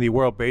did play in the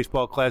World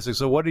Baseball Classic.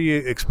 So what do you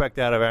expect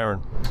out of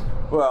Aaron?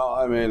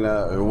 Well,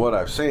 what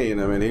I've seen,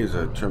 he's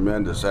a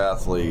tremendous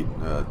athlete,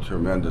 a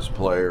tremendous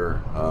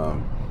player.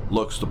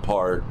 Looks the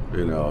part.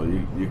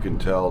 You can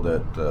tell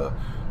that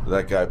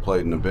that guy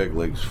played in the big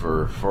leagues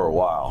for a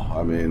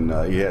while.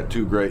 He had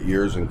 2 great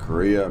years in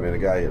Korea. The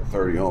guy hit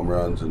 30 home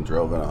runs and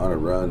drove in 100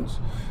 runs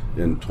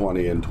in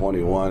 20 and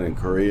 21 in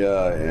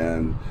Korea,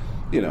 and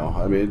you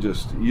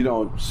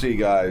don't see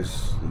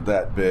guys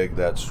that big,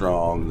 that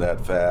strong,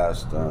 that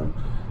fast.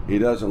 He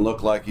doesn't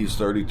look like he's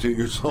 32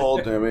 years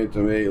old. To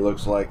me, he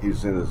looks like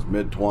he's in his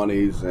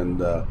mid-20s,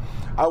 and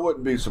I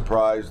wouldn't be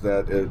surprised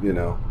that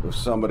if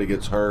somebody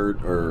gets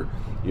hurt or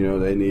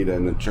they need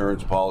an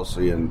insurance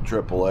policy in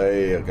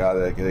AAA, a guy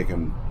that they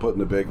can put in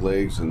the big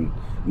leagues and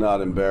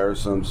not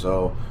embarrass them.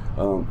 So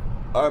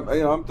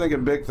I'm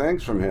thinking big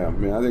things from him. I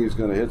mean, I think he's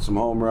going to hit some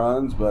home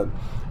runs, but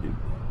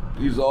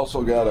he's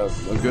also got a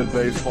good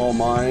baseball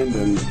mind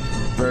and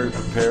very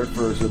prepared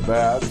for his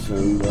at-bats.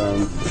 And,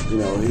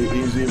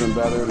 he's even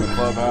better in the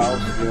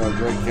clubhouse.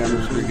 Great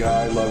chemistry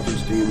guy, loves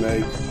his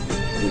teammates,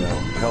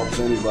 helps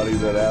anybody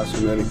that asks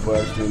him any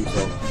questions.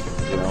 So,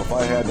 if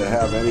I had to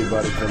have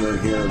anybody come in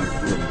here and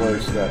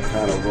replace that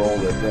kind of role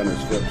that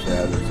Dennis Phipps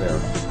had, it's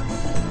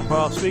Aaron.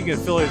 Well, speaking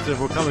of Phillies, if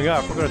we're coming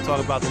up, we're going to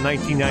talk about the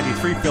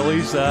 1993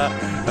 Phillies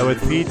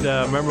with Pete.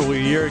 A memorable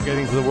year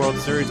getting to the World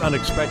Series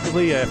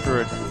unexpectedly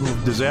after a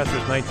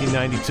disastrous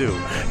 1992.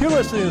 You're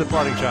listening to the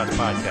Parting Shots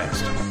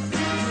Podcast.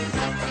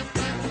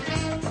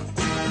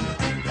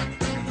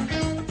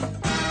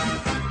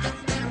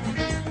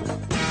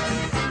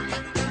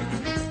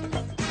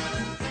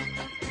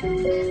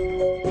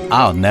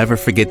 I'll never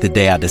forget the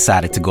day I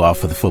decided to go out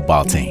for the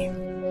football team.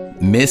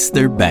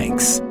 Mr.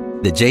 Banks,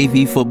 the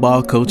JV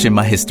football coach and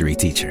my history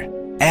teacher,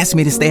 asked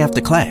me to stay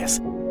after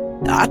class.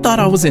 I thought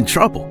I was in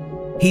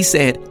trouble. He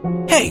said,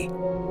 "Hey,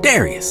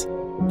 Darius,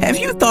 have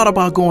you thought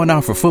about going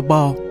out for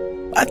football?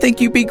 I think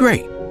you'd be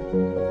great."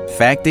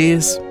 Fact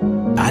is,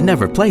 I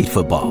never played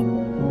football.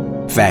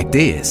 Fact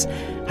is,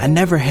 I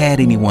never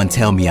had anyone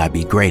tell me I'd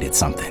be great at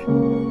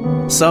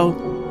something. So,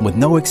 with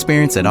no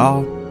experience at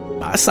all,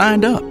 I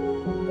signed up.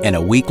 And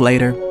a week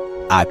later,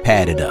 I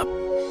padded up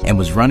and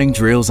was running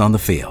drills on the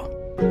field.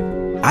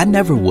 I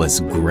never was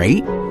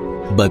great,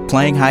 but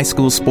playing high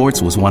school sports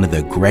was one of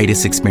the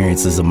greatest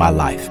experiences of my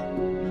life.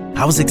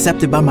 I was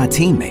accepted by my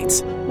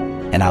teammates,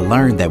 and I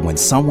learned that when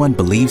someone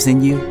believes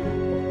in you,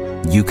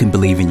 you can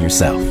believe in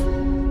yourself.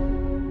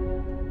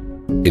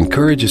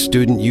 Encourage a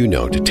student you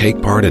know to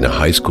take part in a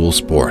high school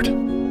sport.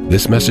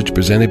 This message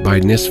presented by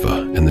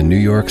NISFA and the New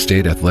York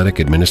State Athletic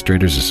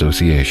Administrators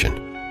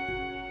Association.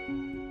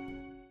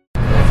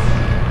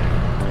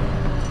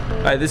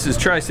 Hi, this is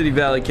Tri-City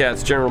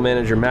ValleyCats General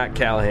Manager Matt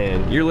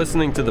Callahan. You're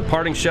listening to the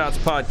Parting Shots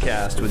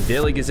Podcast with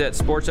Daily Gazette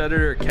Sports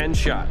Editor Ken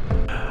Schott.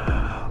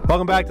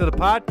 Welcome back to the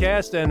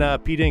podcast,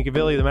 and Pete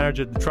Incaviglia, the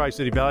manager of the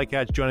Tri-City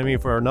ValleyCats, joining me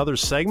for another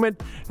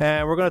segment.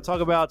 And we're going to talk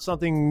about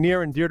something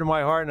near and dear to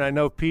my heart, and I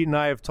know Pete and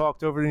I have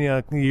talked over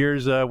the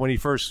years when he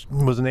first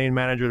was the named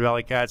manager of the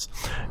ValleyCats,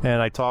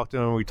 and I talked to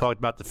him, and we talked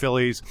about the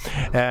Phillies.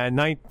 And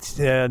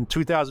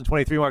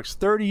 2023 marks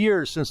 30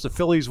 years since the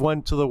Phillies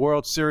went to the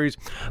World Series,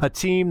 a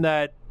team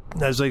that,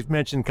 as I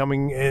mentioned,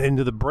 coming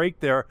into the break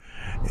there,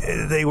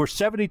 they were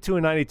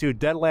 72-92,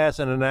 dead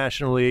last in the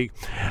National League.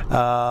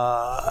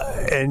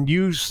 And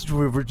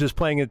we were just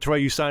playing in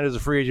Detroit. You signed as a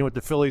free agent with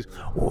the Phillies.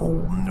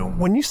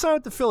 When you signed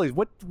with the Phillies,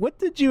 what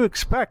did you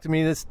expect? I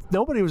mean,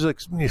 nobody was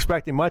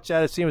expecting much out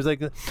of it. It seems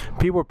like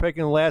people were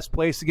picking last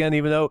place again,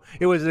 even though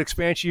it was an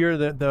expansion year.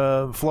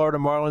 The Florida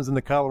Marlins and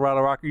the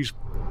Colorado Rockies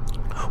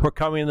were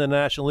coming in the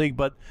National League,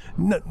 but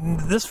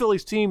this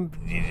Phillies team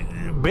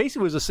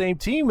basically was the same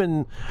team.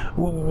 And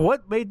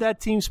what made that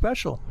team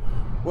special?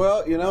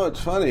 Well, it's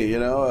funny.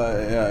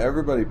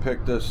 Everybody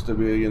picked us to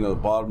be, the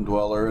bottom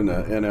dweller in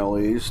the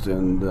NL East,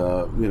 and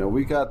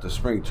we got to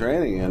spring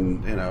training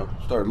and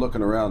started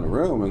looking around the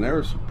room, and there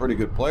were some pretty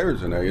good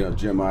players in there.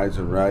 Jim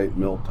Eisenwright,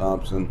 Milt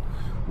Thompson,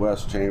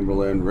 Wes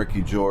Chamberlain,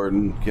 Ricky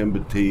Jordan, Kim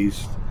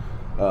Batiste.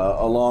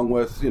 Along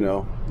with,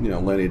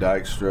 Lenny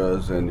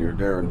Dykstra's and your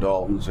Darren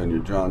Daltons and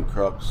your John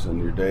Crooks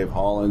and your Dave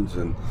Hollands.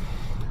 And,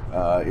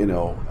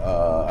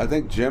 I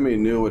think Jimmy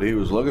knew what he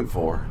was looking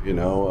for.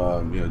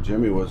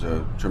 Jimmy was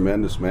a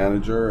tremendous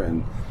manager,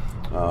 and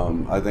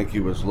I think he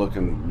was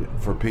looking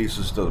for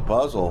pieces to the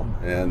puzzle.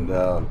 And,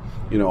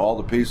 all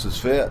the pieces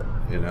fit.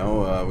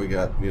 We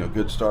got,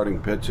 good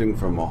starting pitching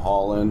from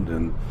Holland.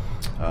 And,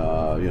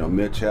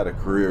 Mitch had a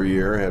career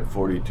year, had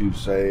 42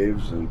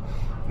 saves. And,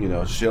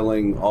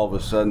 Schilling all of a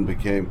sudden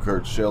became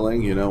Kurt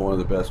Schilling, one of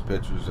the best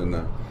pitchers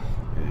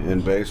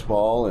in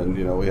baseball. And,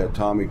 we had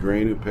Tommy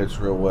Green, who pitched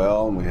real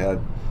well, and we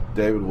had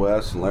David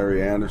West and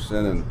Larry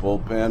Anderson in the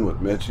bullpen with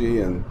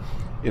Mitchie. And,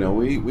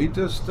 we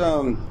just,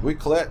 we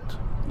clicked,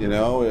 it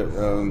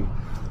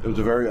was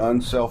a very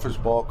unselfish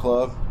ball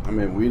club. I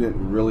mean, we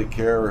didn't really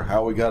care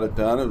how we got it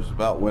done. It was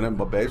about winning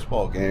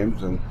baseball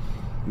games. And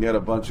you had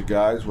a bunch of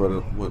guys with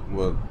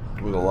a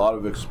lot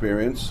of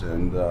experience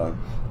and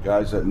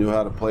guys that knew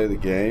how to play the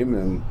game,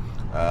 and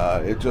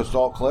it just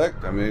all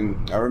clicked. I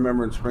mean, I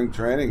remember in spring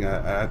training,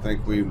 I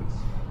think we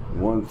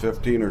won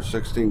 15 or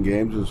 16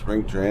 games in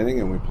spring training,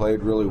 and we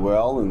played really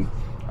well, and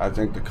I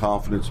think the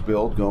confidence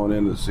built going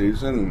into the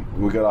season,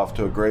 and we got off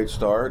to a great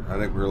start. I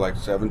think we were like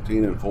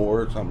 17-4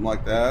 or something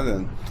like that,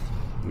 and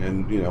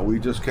we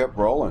just kept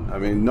rolling. I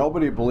mean,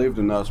 nobody believed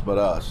in us but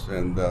us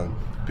and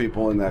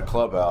people in that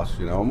clubhouse,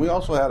 and we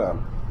also had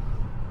a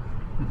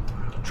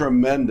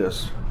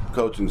tremendous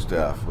coaching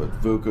staff with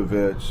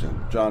Vukovic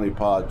and Johnny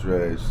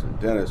Padres and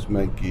Dennis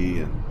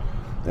Menke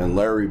and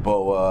Larry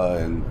Boa,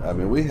 and I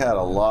mean, we had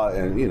a lot,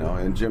 and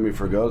and Jimmy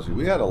Fregosi.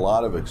 We had a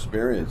lot of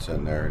experience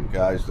in there, and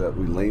guys that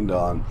we leaned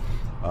on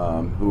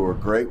who were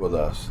great with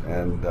us.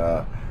 And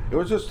it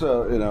was just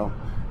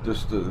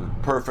just a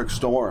perfect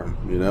storm.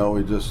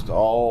 We just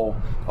all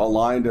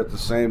aligned at the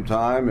same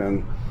time,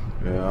 and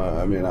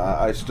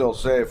I still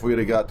say if we'd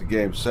have got to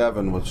Game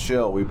 7 with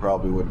Schill, we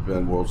probably would have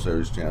been World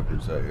Series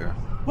champions that year.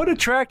 What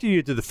attracted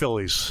you to the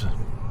Phillies?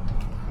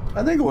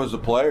 I think it was the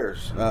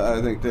players.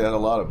 I think they had a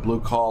lot of blue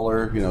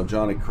collar.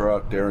 Johnny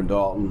Kruk, Darren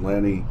Dalton,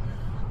 Lenny.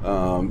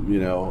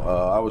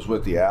 I was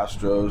with the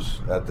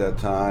Astros at that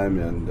time,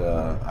 and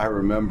I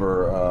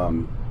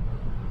remember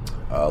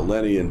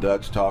Lenny and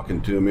Dutch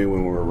talking to me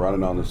when we were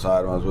running on the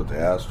sideline. I was with the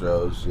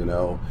Astros,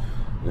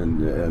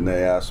 and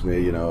they asked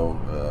me,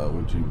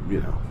 would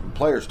you,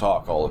 players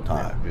talk all the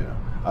time,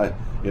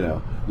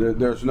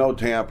 there's no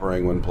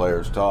tampering when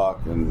players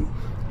talk, and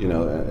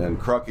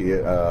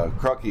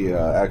Crucky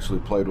actually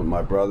played with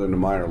my brother in the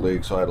minor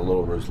league, so I had a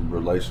little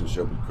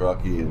relationship with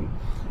Crucky, and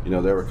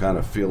they were kind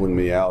of feeling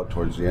me out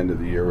towards the end of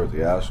the year with the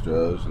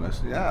Astros, and I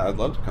said, yeah, I'd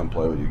love to come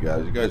play with you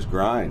guys. You guys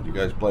grind, you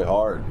guys play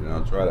hard,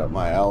 it's right up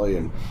my alley.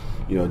 And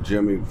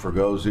Jimmy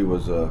Fregosi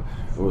was a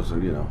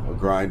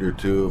grinder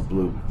too, a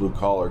blue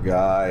collar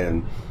guy,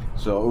 and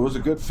so it was a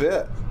good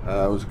fit.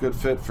 It was a good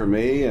fit for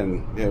me,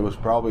 and it was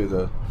probably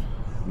the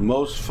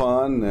most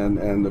fun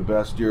and the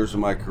best years of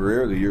my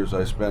career, the years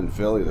I spent in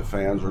Philly. The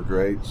fans were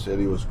great, the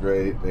city was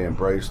great, they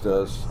embraced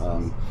us.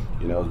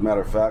 As a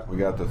matter of fact, we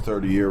got the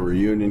 30-year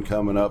reunion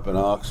coming up in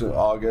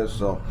August,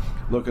 so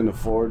looking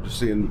forward to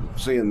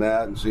seeing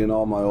that and seeing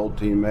all my old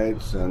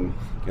teammates and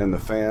the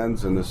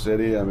fans and the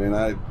city.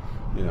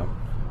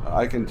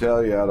 I can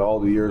tell you out of all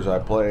the years I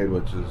played,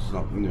 which is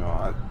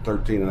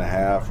 13 and a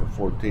half or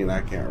 14,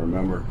 I can't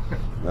remember,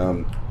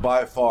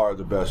 by far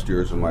the best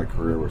years of my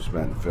career were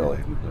spent in Philly.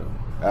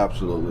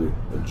 Absolutely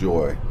a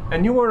joy.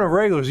 And you weren't a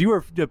regular. You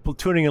were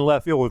platooning in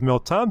left field with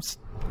Milt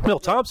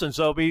Thompson,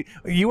 so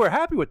you were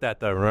happy with that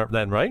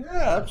then, right?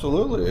 Yeah,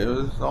 absolutely. It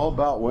was all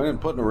about winning,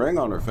 putting a ring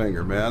on her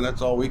finger, man.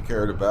 That's all we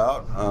cared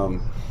about.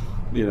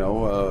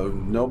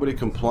 Nobody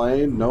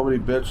complained, nobody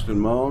bitched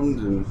and moaned,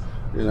 and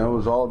it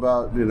was all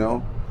about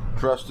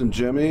trusting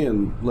Jimmy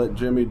and let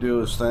Jimmy do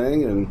his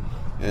thing, and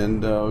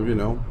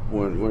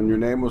when your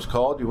name was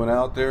called, you went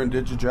out there and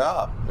did your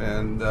job,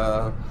 and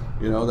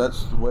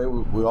that's the way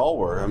we all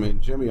were.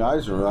 Jimmy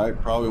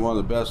Eisenreich, probably one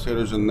of the best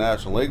hitters in the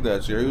National League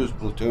that year. He was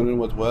platooning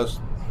with Wes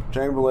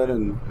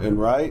Chamberlain in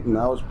right, and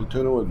I was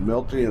platooning with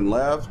Milty in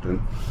left,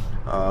 and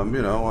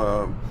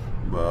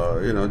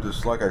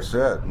just like I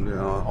said,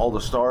 all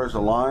the stars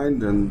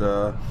aligned, and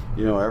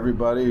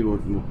everybody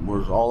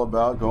was all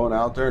about going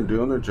out there and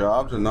doing their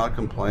jobs and not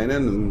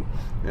complaining,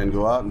 and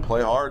go out and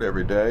play hard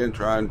every day and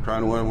trying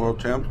to win a world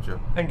championship.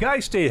 And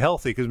guys stayed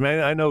healthy, because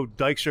I know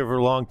Dykstra for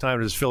a long time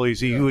with his Phillies,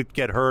 he would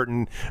get hurt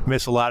and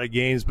miss a lot of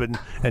games,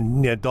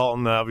 and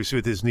Dalton obviously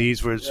with his knees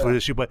for his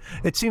issue. But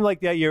it seemed like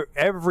that year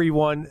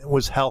everyone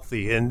was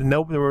healthy, and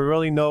there were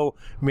really no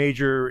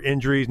major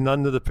injuries,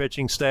 none to the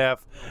pitching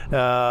staff.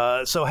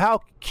 So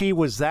how key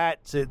was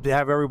that to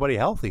have everybody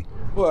healthy?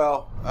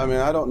 Well,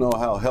 I don't know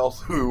how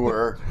healthy we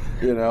were,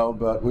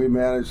 but we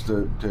managed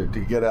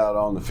to get out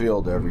on the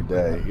field every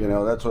day.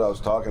 That's what I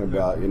was talking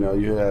about.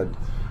 You had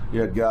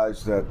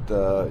guys that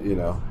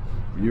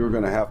you were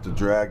going to have to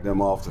drag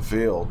them off the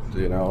field.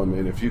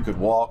 If you could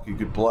walk, you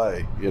could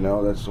play.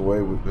 That's the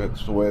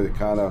way the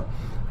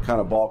kind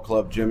of ball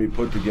club Jimmy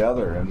put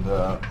together. And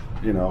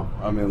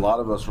a lot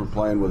of us were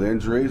playing with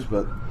injuries,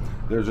 but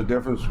there's a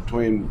difference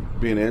between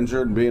being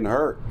injured and being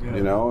hurt.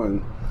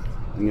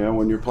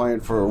 When you're playing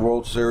for a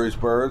World Series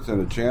berth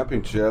and a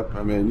championship,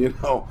 you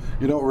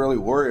don't really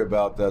worry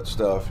about that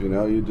stuff.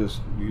 You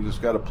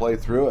just got to play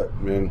through it.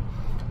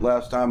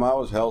 Last time I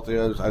was healthy,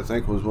 I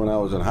think, was when I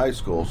was in high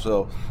school.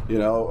 So,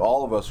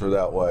 all of us are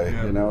that way.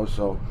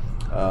 So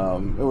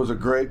it was a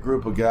great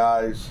group of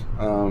guys.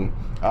 I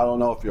don't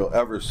know if you'll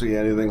ever see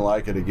anything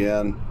like it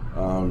again.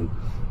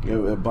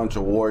 A bunch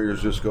of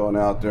warriors just going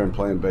out there and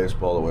playing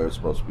baseball the way it's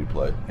supposed to be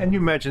played. And you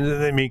mentioned,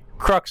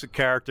 Kruk's a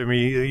character.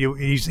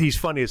 He's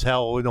funny as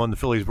hell on the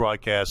Phillies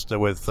broadcast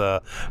with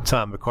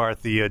Tom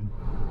McCarthy.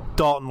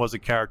 Dalton was a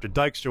character.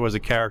 Dykstra was a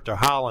character.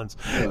 Hollins.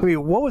 Yeah.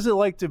 What was it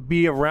like to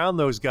be around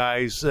those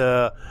guys?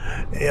 Guys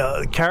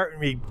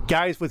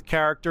with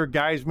character.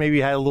 Guys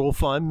maybe had a little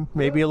fun,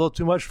 maybe a little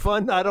too much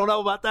fun. I don't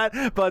know about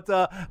that, but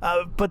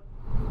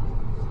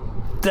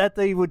that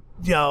they would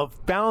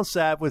balance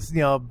that with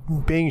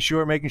making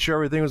sure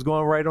everything was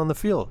going right on the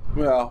field.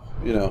 Well,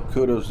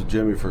 kudos to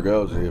Jimmy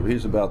Fregosi.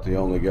 He's about the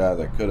only guy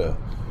that could have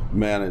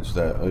managed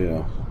that.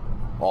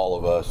 All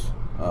of us.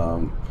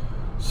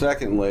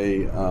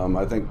 Secondly,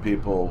 I think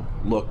people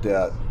looked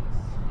at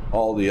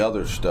all the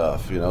other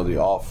stuff, the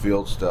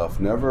off-field stuff.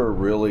 Never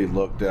really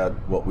looked at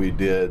what we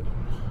did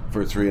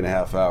for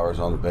 3.5 hours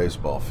on the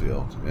baseball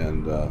field.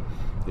 And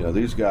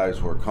these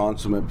guys were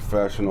consummate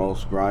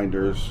professionals,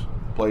 grinders.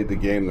 Played the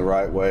game the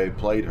right way,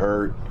 played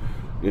hurt,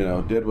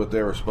 did what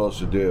they were supposed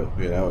to do.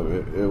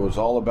 It was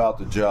all about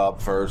the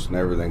job first and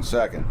everything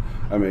second.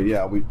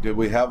 Did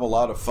we have a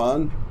lot of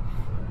fun?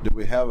 Did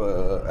we have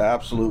an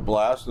absolute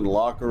blast in the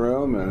locker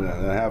room and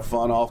have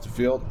fun off the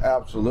field?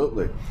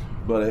 Absolutely.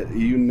 But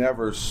you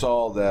never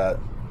saw that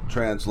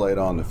translate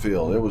on the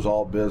field. It was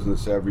all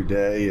business every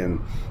day,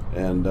 and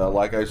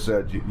like I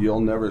said,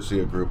 you'll never see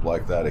a group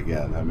like that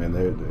again. I mean,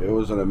 it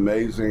was an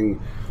amazing,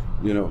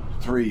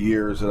 3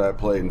 years that I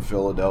played in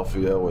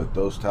Philadelphia with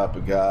those type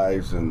of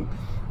guys, and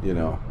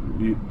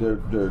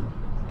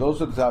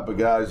those are the type of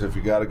guys, if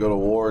you got to go to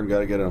war and got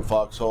to get in a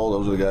foxhole,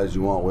 those are the guys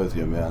you want with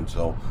you, man.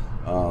 So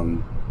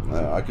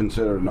I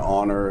consider it an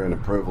honor and a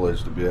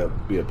privilege to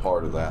be a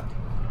part of that.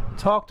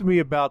 Talk to me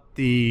about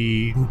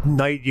the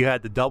night you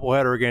had the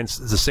doubleheader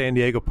against the San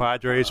Diego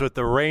Padres with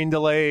the rain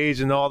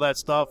delays and all that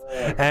stuff,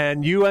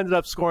 and you ended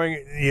up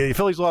scoring. The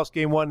Phillies lost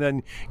Game 1,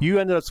 and you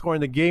ended up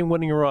scoring the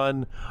game-winning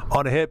run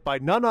on a hit by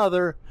none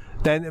other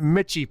than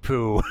Mitchie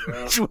Poo. Of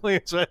course,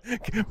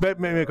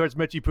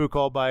 Mitchie Poo,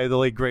 called by the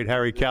late great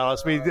Harry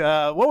Callis.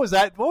 What was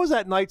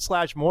that night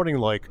 / morning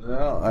like?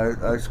 Well,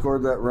 I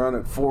scored that run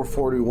at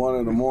 4:41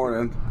 in the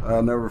morning.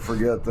 I'll never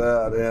forget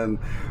that. And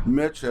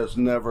Mitch has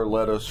never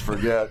let us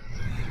forget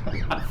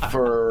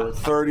for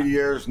 30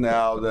 years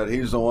now that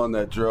he's the one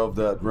that drove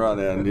that run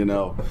in.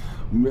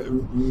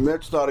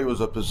 Mitch thought he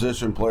was a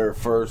position player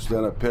first,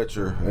 then a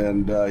pitcher,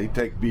 and he'd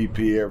take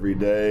BP every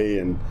day,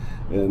 and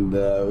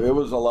it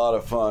was a lot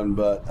of fun.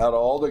 But out of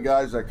all the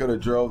guys that could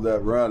have drove that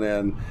run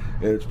in,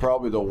 it's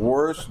probably the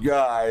worst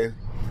guy,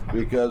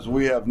 because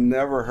we have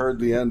never heard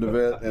the end of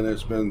it, and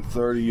it's been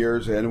 30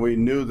 years, and we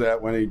knew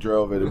that when he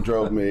drove it. It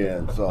drove me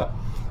in. So,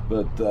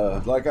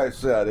 but like I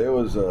said, it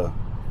was an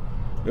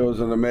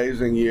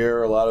amazing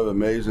year. A lot of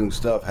amazing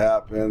stuff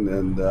happened,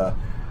 and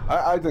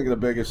I think the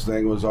biggest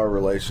thing was our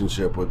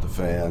relationship with the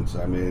fans.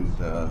 I mean,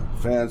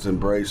 fans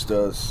embraced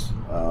us.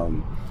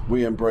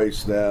 We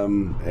embraced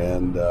them,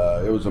 and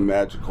it was a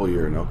magical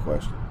year, no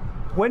question.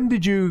 When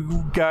did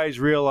you guys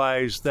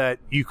realize that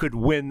you could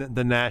win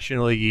the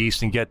National League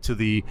East and get to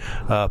the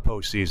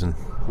postseason?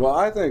 Well,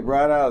 I think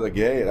right out of the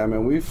gate, I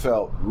mean, we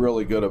felt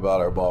really good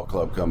about our ball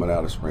club coming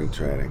out of spring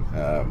training.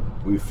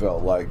 We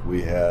felt like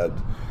we had,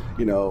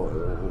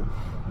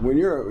 when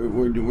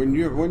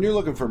you're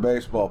looking for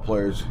baseball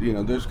players,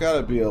 there's got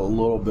to be a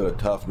little bit of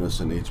toughness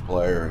in each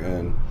player,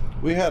 and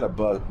we had a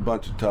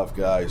bunch of tough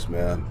guys,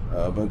 man.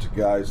 A bunch of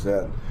guys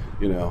that,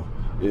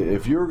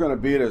 if you were going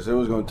to beat us, it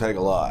was going to take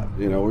a lot.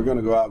 We're going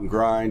to go out and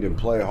grind and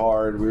play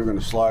hard. We were going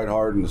to slide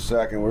hard in the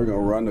second. We were going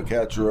to run the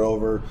catcher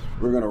over.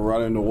 We were going to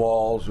run into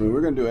walls. I mean, we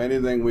were going to do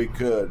anything we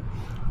could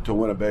to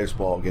win a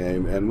baseball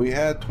game, and we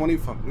had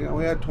 25.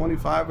 We had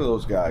 25 of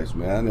those guys,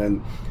 man,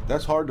 and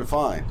that's hard to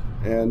find.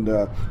 And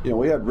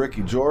we had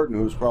Ricky Jordan,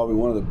 who's probably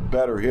one of the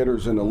better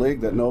hitters in the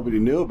league that nobody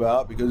knew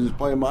about because he's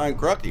playing behind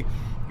Crucky,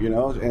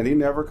 and he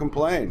never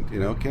complained.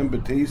 Kim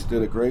Batiste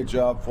did a great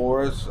job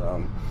for us.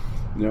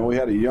 We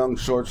had a young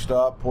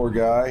shortstop, poor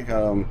guy.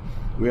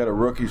 We had a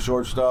rookie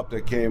shortstop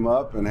that came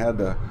up and had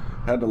to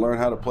learn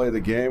how to play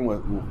the game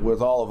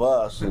with all of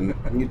us, and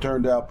he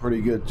turned out pretty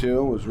good too.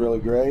 It was really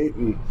great,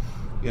 and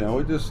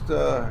we just it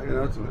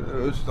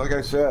was, like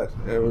I said,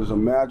 it was a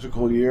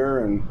magical year,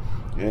 and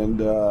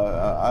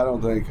I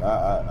don't think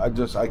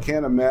I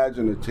can't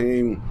imagine a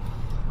team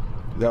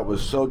that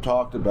was so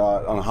talked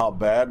about on how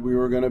bad we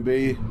were going to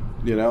be,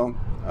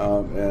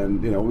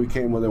 we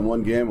came within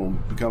one game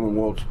of becoming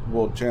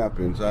world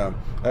champions. That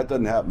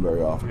doesn't happen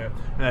very often. Yeah.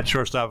 And that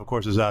shortstop, of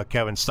course, is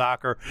Kevin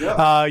Stocker.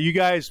 Yeah. You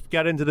guys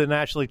got into the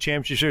National League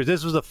Championship Series.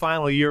 This was the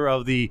final year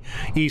of the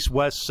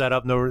East-West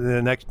setup.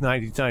 The next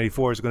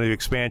 1994 is going to be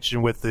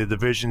expansion with the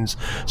divisions.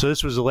 So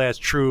this was the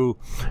last true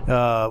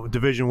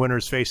division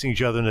winners facing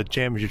each other in the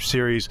championship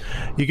series.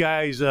 You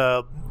guys,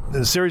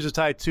 the series is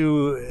tied at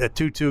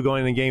 2-2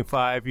 going into Game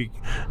 5. You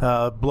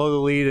blow the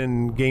lead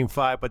in Game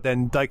 5, but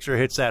then Dykstra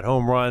hits that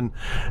home run.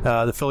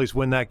 The Phillies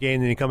win that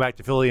game, then you come back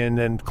to Philly and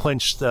then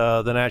clinch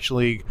the National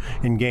League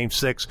in Game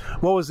 6.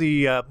 What was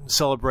the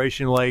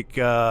celebration like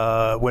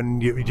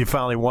when you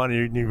finally won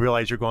and you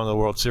realized you're going to the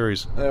World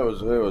Series? It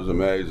was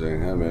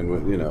amazing. I mean,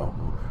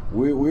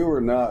 we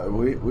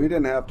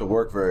didn't have to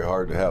work very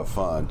hard to have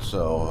fun.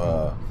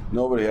 So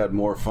nobody had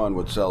more fun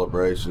with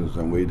celebrations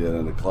than we did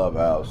in the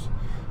clubhouse.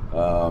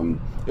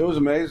 It was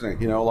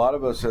amazing. A lot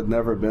of us had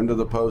never been to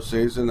the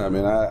postseason. I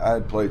mean, I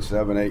had played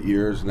 7-8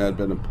 years and had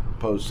been to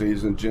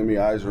postseason. Jimmy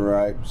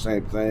Eisenreich,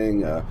 same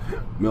thing.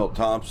 Milt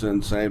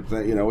Thompson, same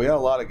thing. We had a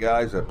lot of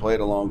guys that played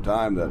a long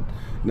time that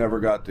never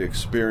got to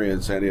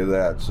experience any of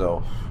that.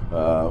 So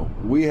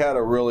we had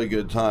a really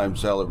good time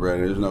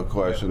celebrating. There's no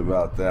question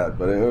about that.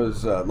 But it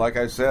was, like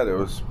I said, it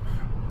was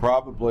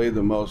probably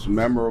the most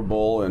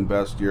memorable and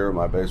best year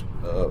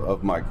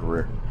of my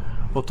career.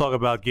 We'll talk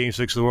about Game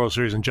 6 of the World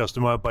Series in just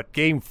a moment, but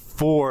Game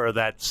 4 of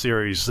that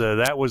series,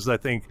 that was, I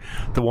think,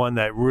 the one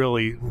that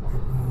really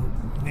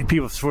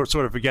people sort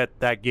of forget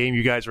that game.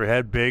 You guys were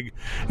ahead big.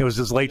 It was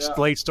this late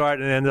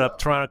start, and ended up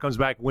Toronto comes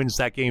back, wins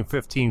that game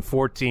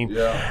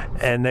 15-14,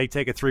 and they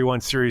take a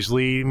 3-1 series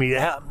lead. I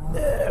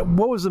mean,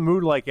 what was the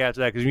mood like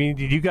after that? Because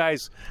you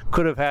guys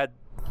could have had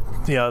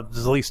at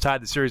least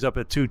tied the series up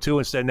at 2-2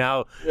 instead.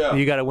 Now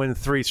you got to win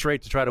 3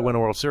 straight to try to win a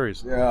World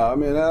Series. Yeah, I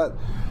mean that.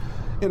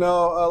 A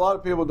lot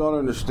of people don't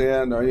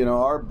understand.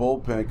 Our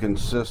bullpen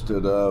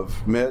consisted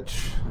of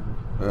Mitch,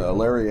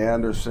 Larry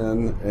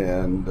Anderson,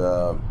 and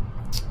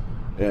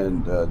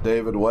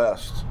David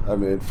West. I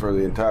mean, for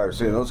the entire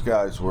season, those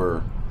guys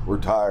were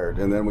tired.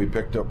 And then we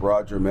picked up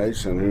Roger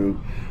Mason,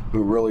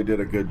 who really did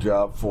a good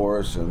job for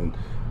us. And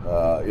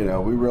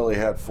we really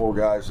had 4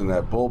 guys in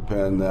that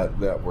bullpen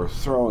that were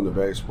throwing the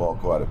baseball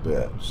quite a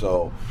bit.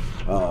 So,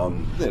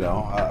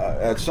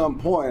 at some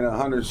point,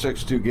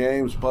 162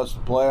 games plus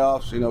the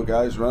playoffs,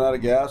 guys run out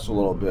of gas a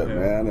little bit,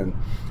 man. And,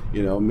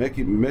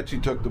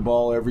 Mitchie took the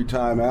ball every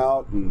time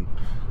out. And,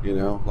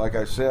 like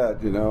I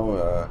said,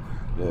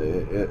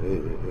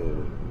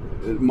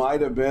 it might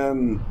have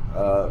been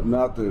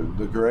not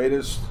the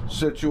greatest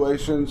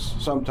situations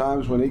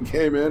sometimes when he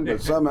came in,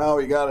 but somehow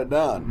he got it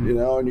done,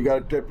 and you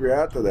got to tip your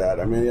hat to that.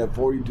 I mean, he had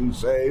 42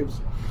 saves,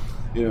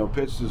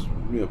 pitched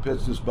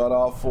his butt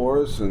off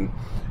for us, and,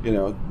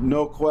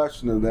 no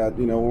question of that,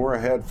 when we're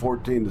ahead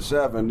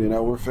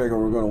 14-7, we're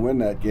figuring we're going to win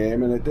that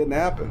game, and it didn't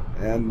happen.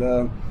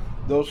 And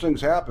those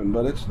things happen,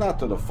 but it's not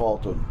to the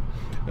fault of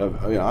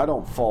I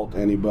don't fault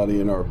anybody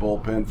in our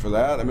bullpen for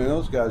that. I mean,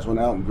 those guys went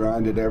out and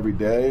grinded every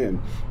day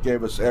and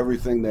gave us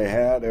everything they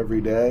had every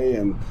day.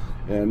 And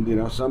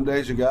some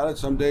days you got it,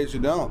 some days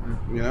you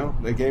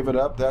don't. They gave it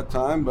up that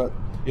time, but,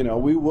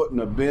 we wouldn't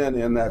have been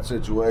in that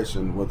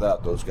situation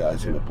without those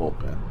guys in the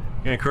bullpen.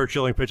 And Kurt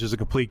Schilling pitches a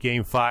complete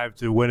Game 5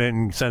 to win it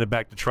and send it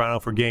back to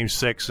Toronto for Game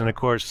 6. And, of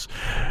course,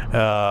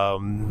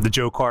 the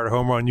Joe Carter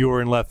home run, you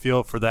were in left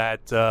field for that.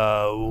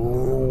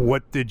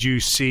 What did you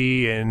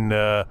see, and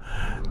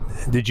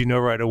did you know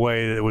right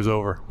away that it was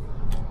over?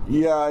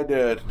 Yeah, I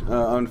did.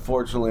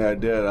 Unfortunately, I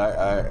did.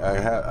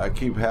 I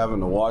keep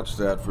having to watch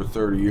that for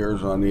 30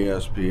 years on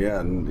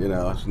ESPN.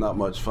 It's not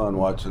much fun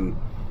watching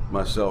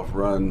myself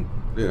run,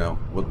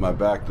 with my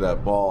back to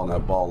that ball, and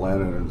that ball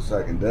landed in the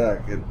second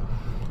deck.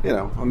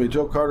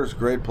 Joe Carter's a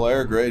great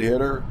player, great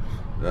hitter.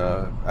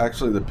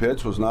 Actually, the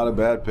pitch was not a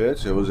bad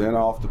pitch. It was in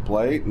off the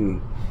plate,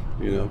 and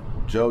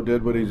Joe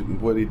did what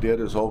he did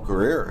his whole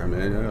career. I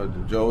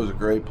mean, Joe was a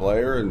great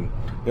player and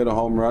hit a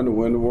home run to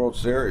win the World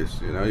Series.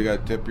 You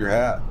got to tip your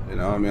hat. Even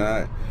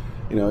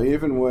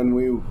when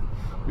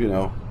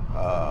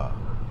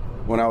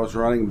when I was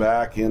running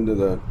back into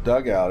the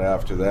dugout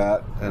after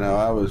that,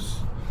 I was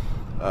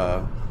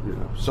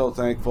so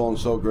thankful and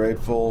so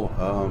grateful.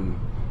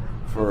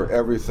 For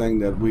everything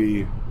that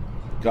we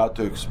got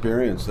to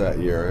experience that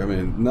year. I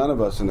mean, none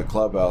of us in the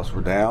clubhouse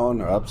were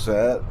down or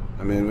upset.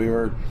 I mean, we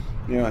were,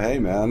 hey,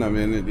 man,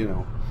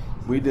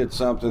 we did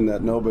something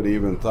that nobody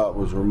even thought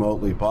was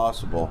remotely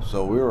possible.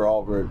 So we were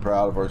all very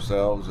proud of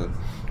ourselves, and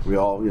we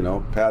all,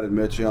 patted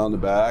Mitchie on the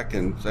back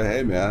and say,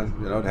 hey, man,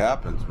 it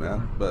happens,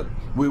 man. But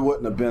we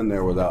wouldn't have been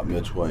there without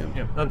Mitch Williams.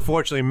 Yeah.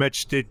 Unfortunately,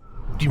 Mitch did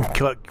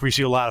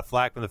receive a lot of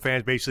flack from the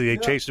fans. Basically, they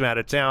chased him out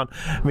of town.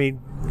 I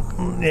mean,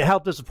 how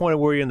disappointed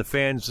were you in the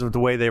fans with the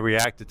way they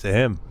reacted to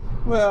him?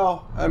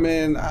 Well, I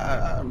mean,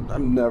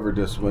 I'm never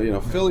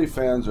disappointed. Philly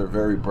fans are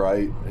very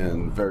bright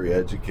and very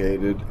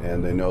educated,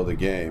 and they know the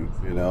game.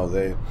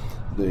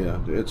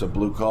 It's a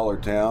blue-collar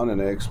town,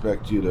 and they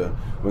expect you to,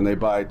 when they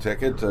buy a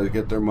ticket, to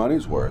get their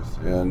money's worth.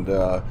 And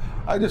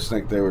I just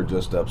think they were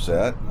just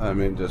upset. I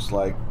mean, just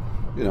like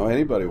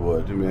anybody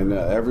would. I mean,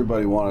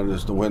 everybody wanted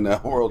us to win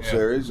that World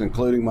Series,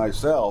 including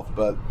myself.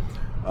 But,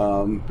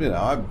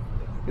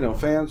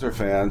 fans are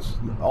fans.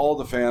 All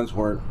the fans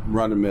weren't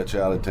running Mitch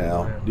out of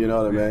town. You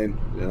know what I mean?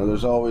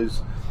 There's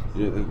always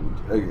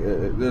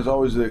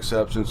the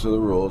exceptions to the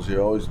rules.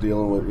 You're always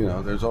dealing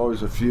with, there's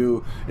always a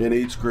few in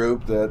each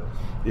group that,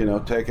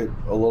 take it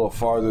a little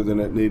farther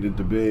than it needed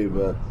to be.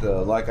 But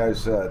like I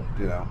said,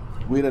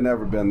 we'd have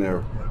never been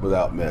there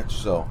without Mitch.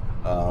 So,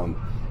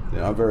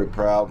 I'm very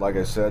proud, like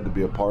I said, to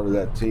be a part of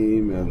that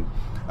team. And,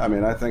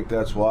 I think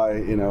that's why,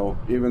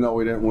 even though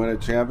we didn't win a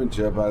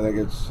championship, I think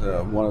it's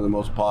one of the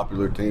most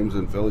popular teams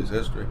in Phillies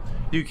history.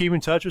 Do you keep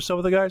in touch with some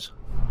of the guys?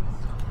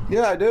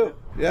 Yeah, I do.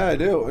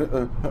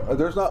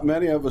 There's not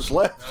many of us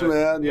left,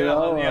 man.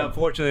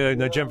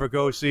 Unfortunately, Jim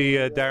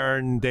Fregosi,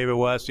 Darren, David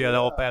West, they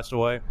all passed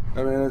away.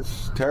 I mean,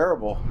 it's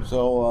terrible.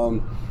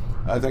 So,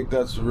 I think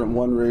that's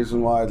one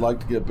reason why I'd like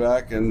to get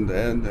back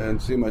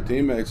and see my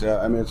teammates.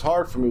 I mean, it's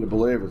hard for me to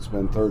believe it's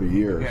been 30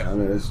 years. Yeah. I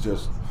mean, it's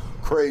just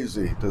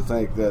crazy to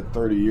think that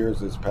 30 years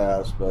has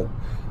passed, but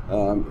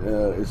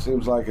it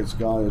seems like it's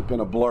gone. It's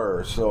been a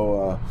blur.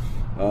 So,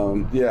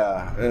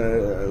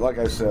 like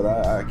I said,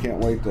 I can't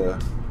wait to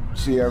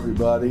see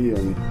everybody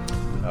and,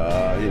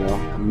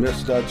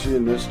 miss Dutchie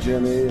and miss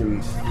Jimmy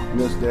and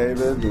miss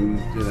David. And,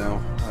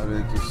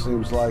 it just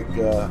seems like,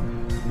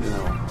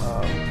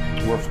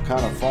 we're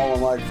kind of falling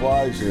like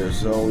flies here,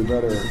 so we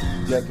better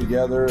get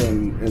together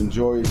and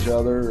enjoy each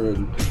other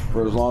and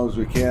for as long as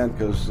we can,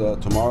 because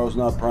tomorrow's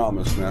not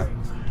promised, man.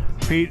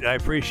 Pete, I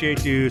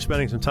appreciate you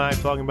spending some time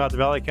talking about the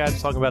ValleyCats,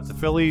 talking about the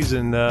Phillies,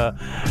 and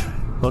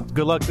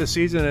good luck this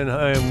season, and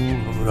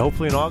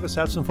hopefully in August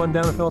have some fun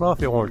down in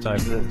Philadelphia one more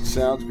time.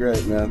 Sounds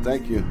great, man.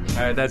 Thank you.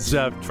 All right, that's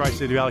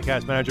Tri-City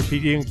ValleyCats manager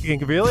Pete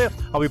Incaviglia.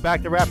 I'll be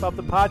back to wrap up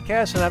the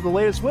podcast and have the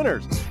latest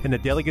winners in the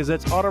Daily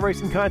Gazette's auto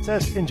racing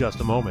contest in just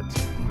a moment.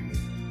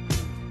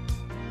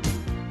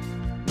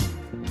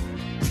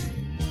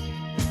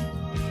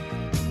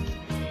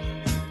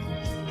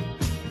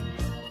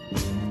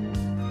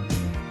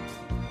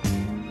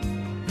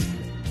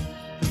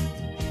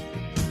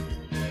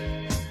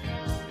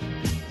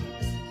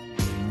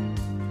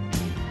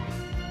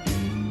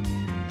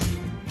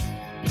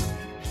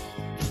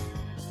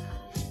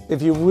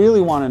 If you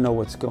really want to know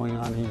what's going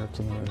on in your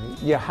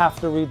community, you have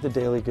to read the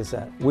Daily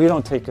Gazette. We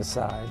don't take a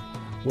side.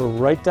 We're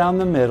right down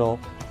the middle,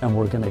 and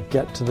we're going to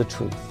get to the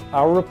truth.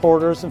 Our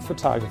reporters and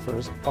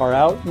photographers are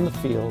out in the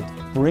field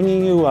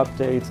bringing you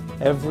updates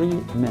every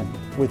minute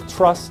with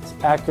trust,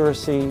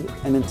 accuracy,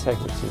 and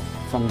integrity.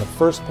 From the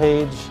first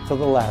page to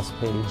the last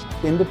page,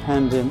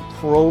 independent,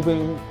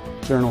 probing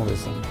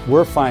journalism.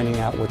 We're finding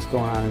out what's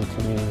going on in the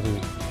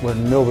community where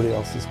nobody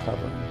else is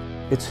covering.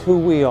 It's who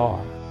we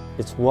are.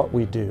 It's what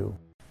we do.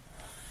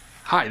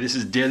 Hi, this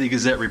is Daily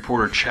Gazette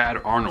reporter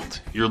Chad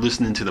Arnold. You're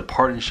listening to the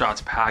Parting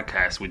Shots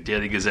podcast with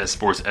Daily Gazette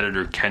sports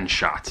editor Ken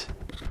Schott.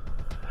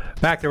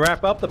 Back to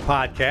wrap up the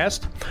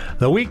podcast.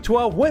 The Week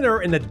 12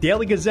 winner in the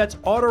Daily Gazette's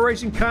auto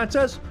racing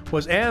contest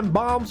was Ann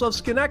Baums of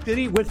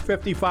Schenectady with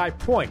 55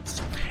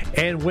 points.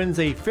 Ann wins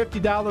a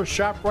 $50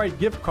 ShopRite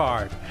gift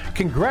card.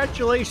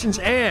 Congratulations,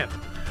 Ann.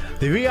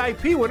 The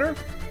VIP winner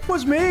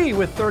was me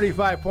with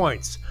 35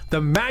 points. The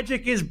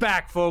magic is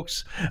back,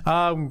 folks.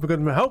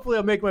 Hopefully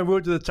I'll make my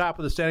move to the top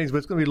of the standings, but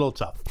it's going to be a little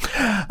tough.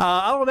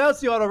 I'll announce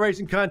the auto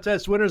racing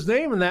contest winner's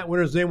name, and that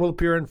winner's name will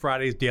appear in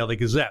Friday's Daily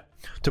Gazette.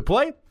 To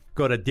play,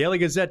 go to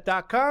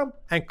dailygazette.com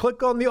and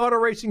click on the auto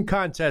racing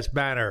contest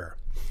banner.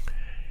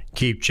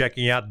 Keep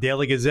checking out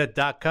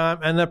dailygazette.com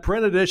and the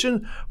print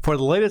edition for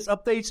the latest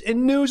updates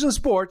in news and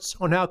sports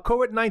on how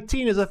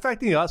COVID-19 is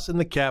affecting us in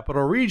the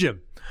capital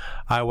region.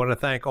 I want to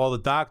thank all the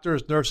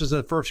doctors, nurses,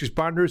 and first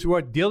responders who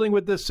are dealing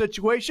with this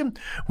situation.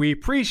 We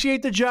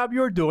appreciate the job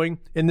you're doing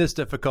in this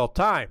difficult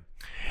time.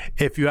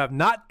 If you have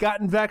not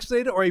gotten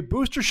vaccinated or a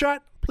booster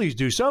shot, please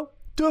do so.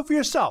 Do it for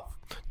yourself,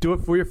 do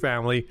it for your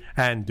family,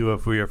 and do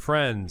it for your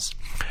friends.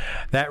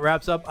 That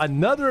wraps up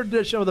another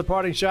edition of the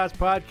Parting Shots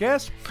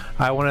podcast.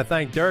 I want to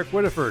thank Derek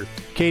Whittiford,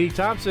 Katie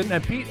Thompson,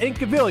 and Pete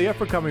Incaviglia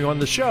for coming on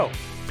the show.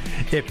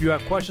 If you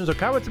have questions or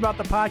comments about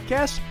the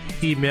podcast,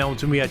 email them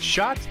to me at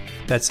shot,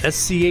 that's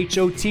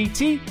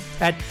SCHOTT,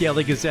 at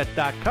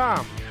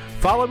dailygazette.com.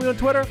 Follow me on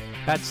Twitter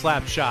at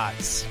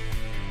Slapshots.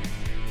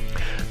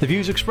 The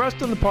views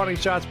expressed on the Parting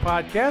Shots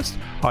podcast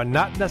are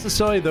not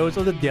necessarily those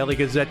of the Daily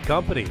Gazette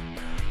Company.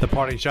 The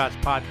Parting Shots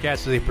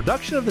podcast is a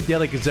production of the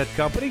Daily Gazette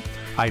Company.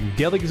 I'm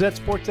Daily Gazette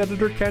sports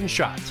editor Ken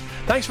Schott.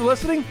 Thanks for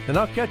listening, and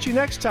I'll catch you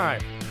next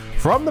time.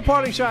 From the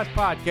Parting Shots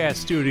podcast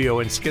studio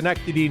in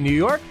Schenectady, New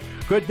York,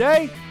 good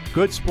day,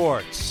 good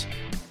sports.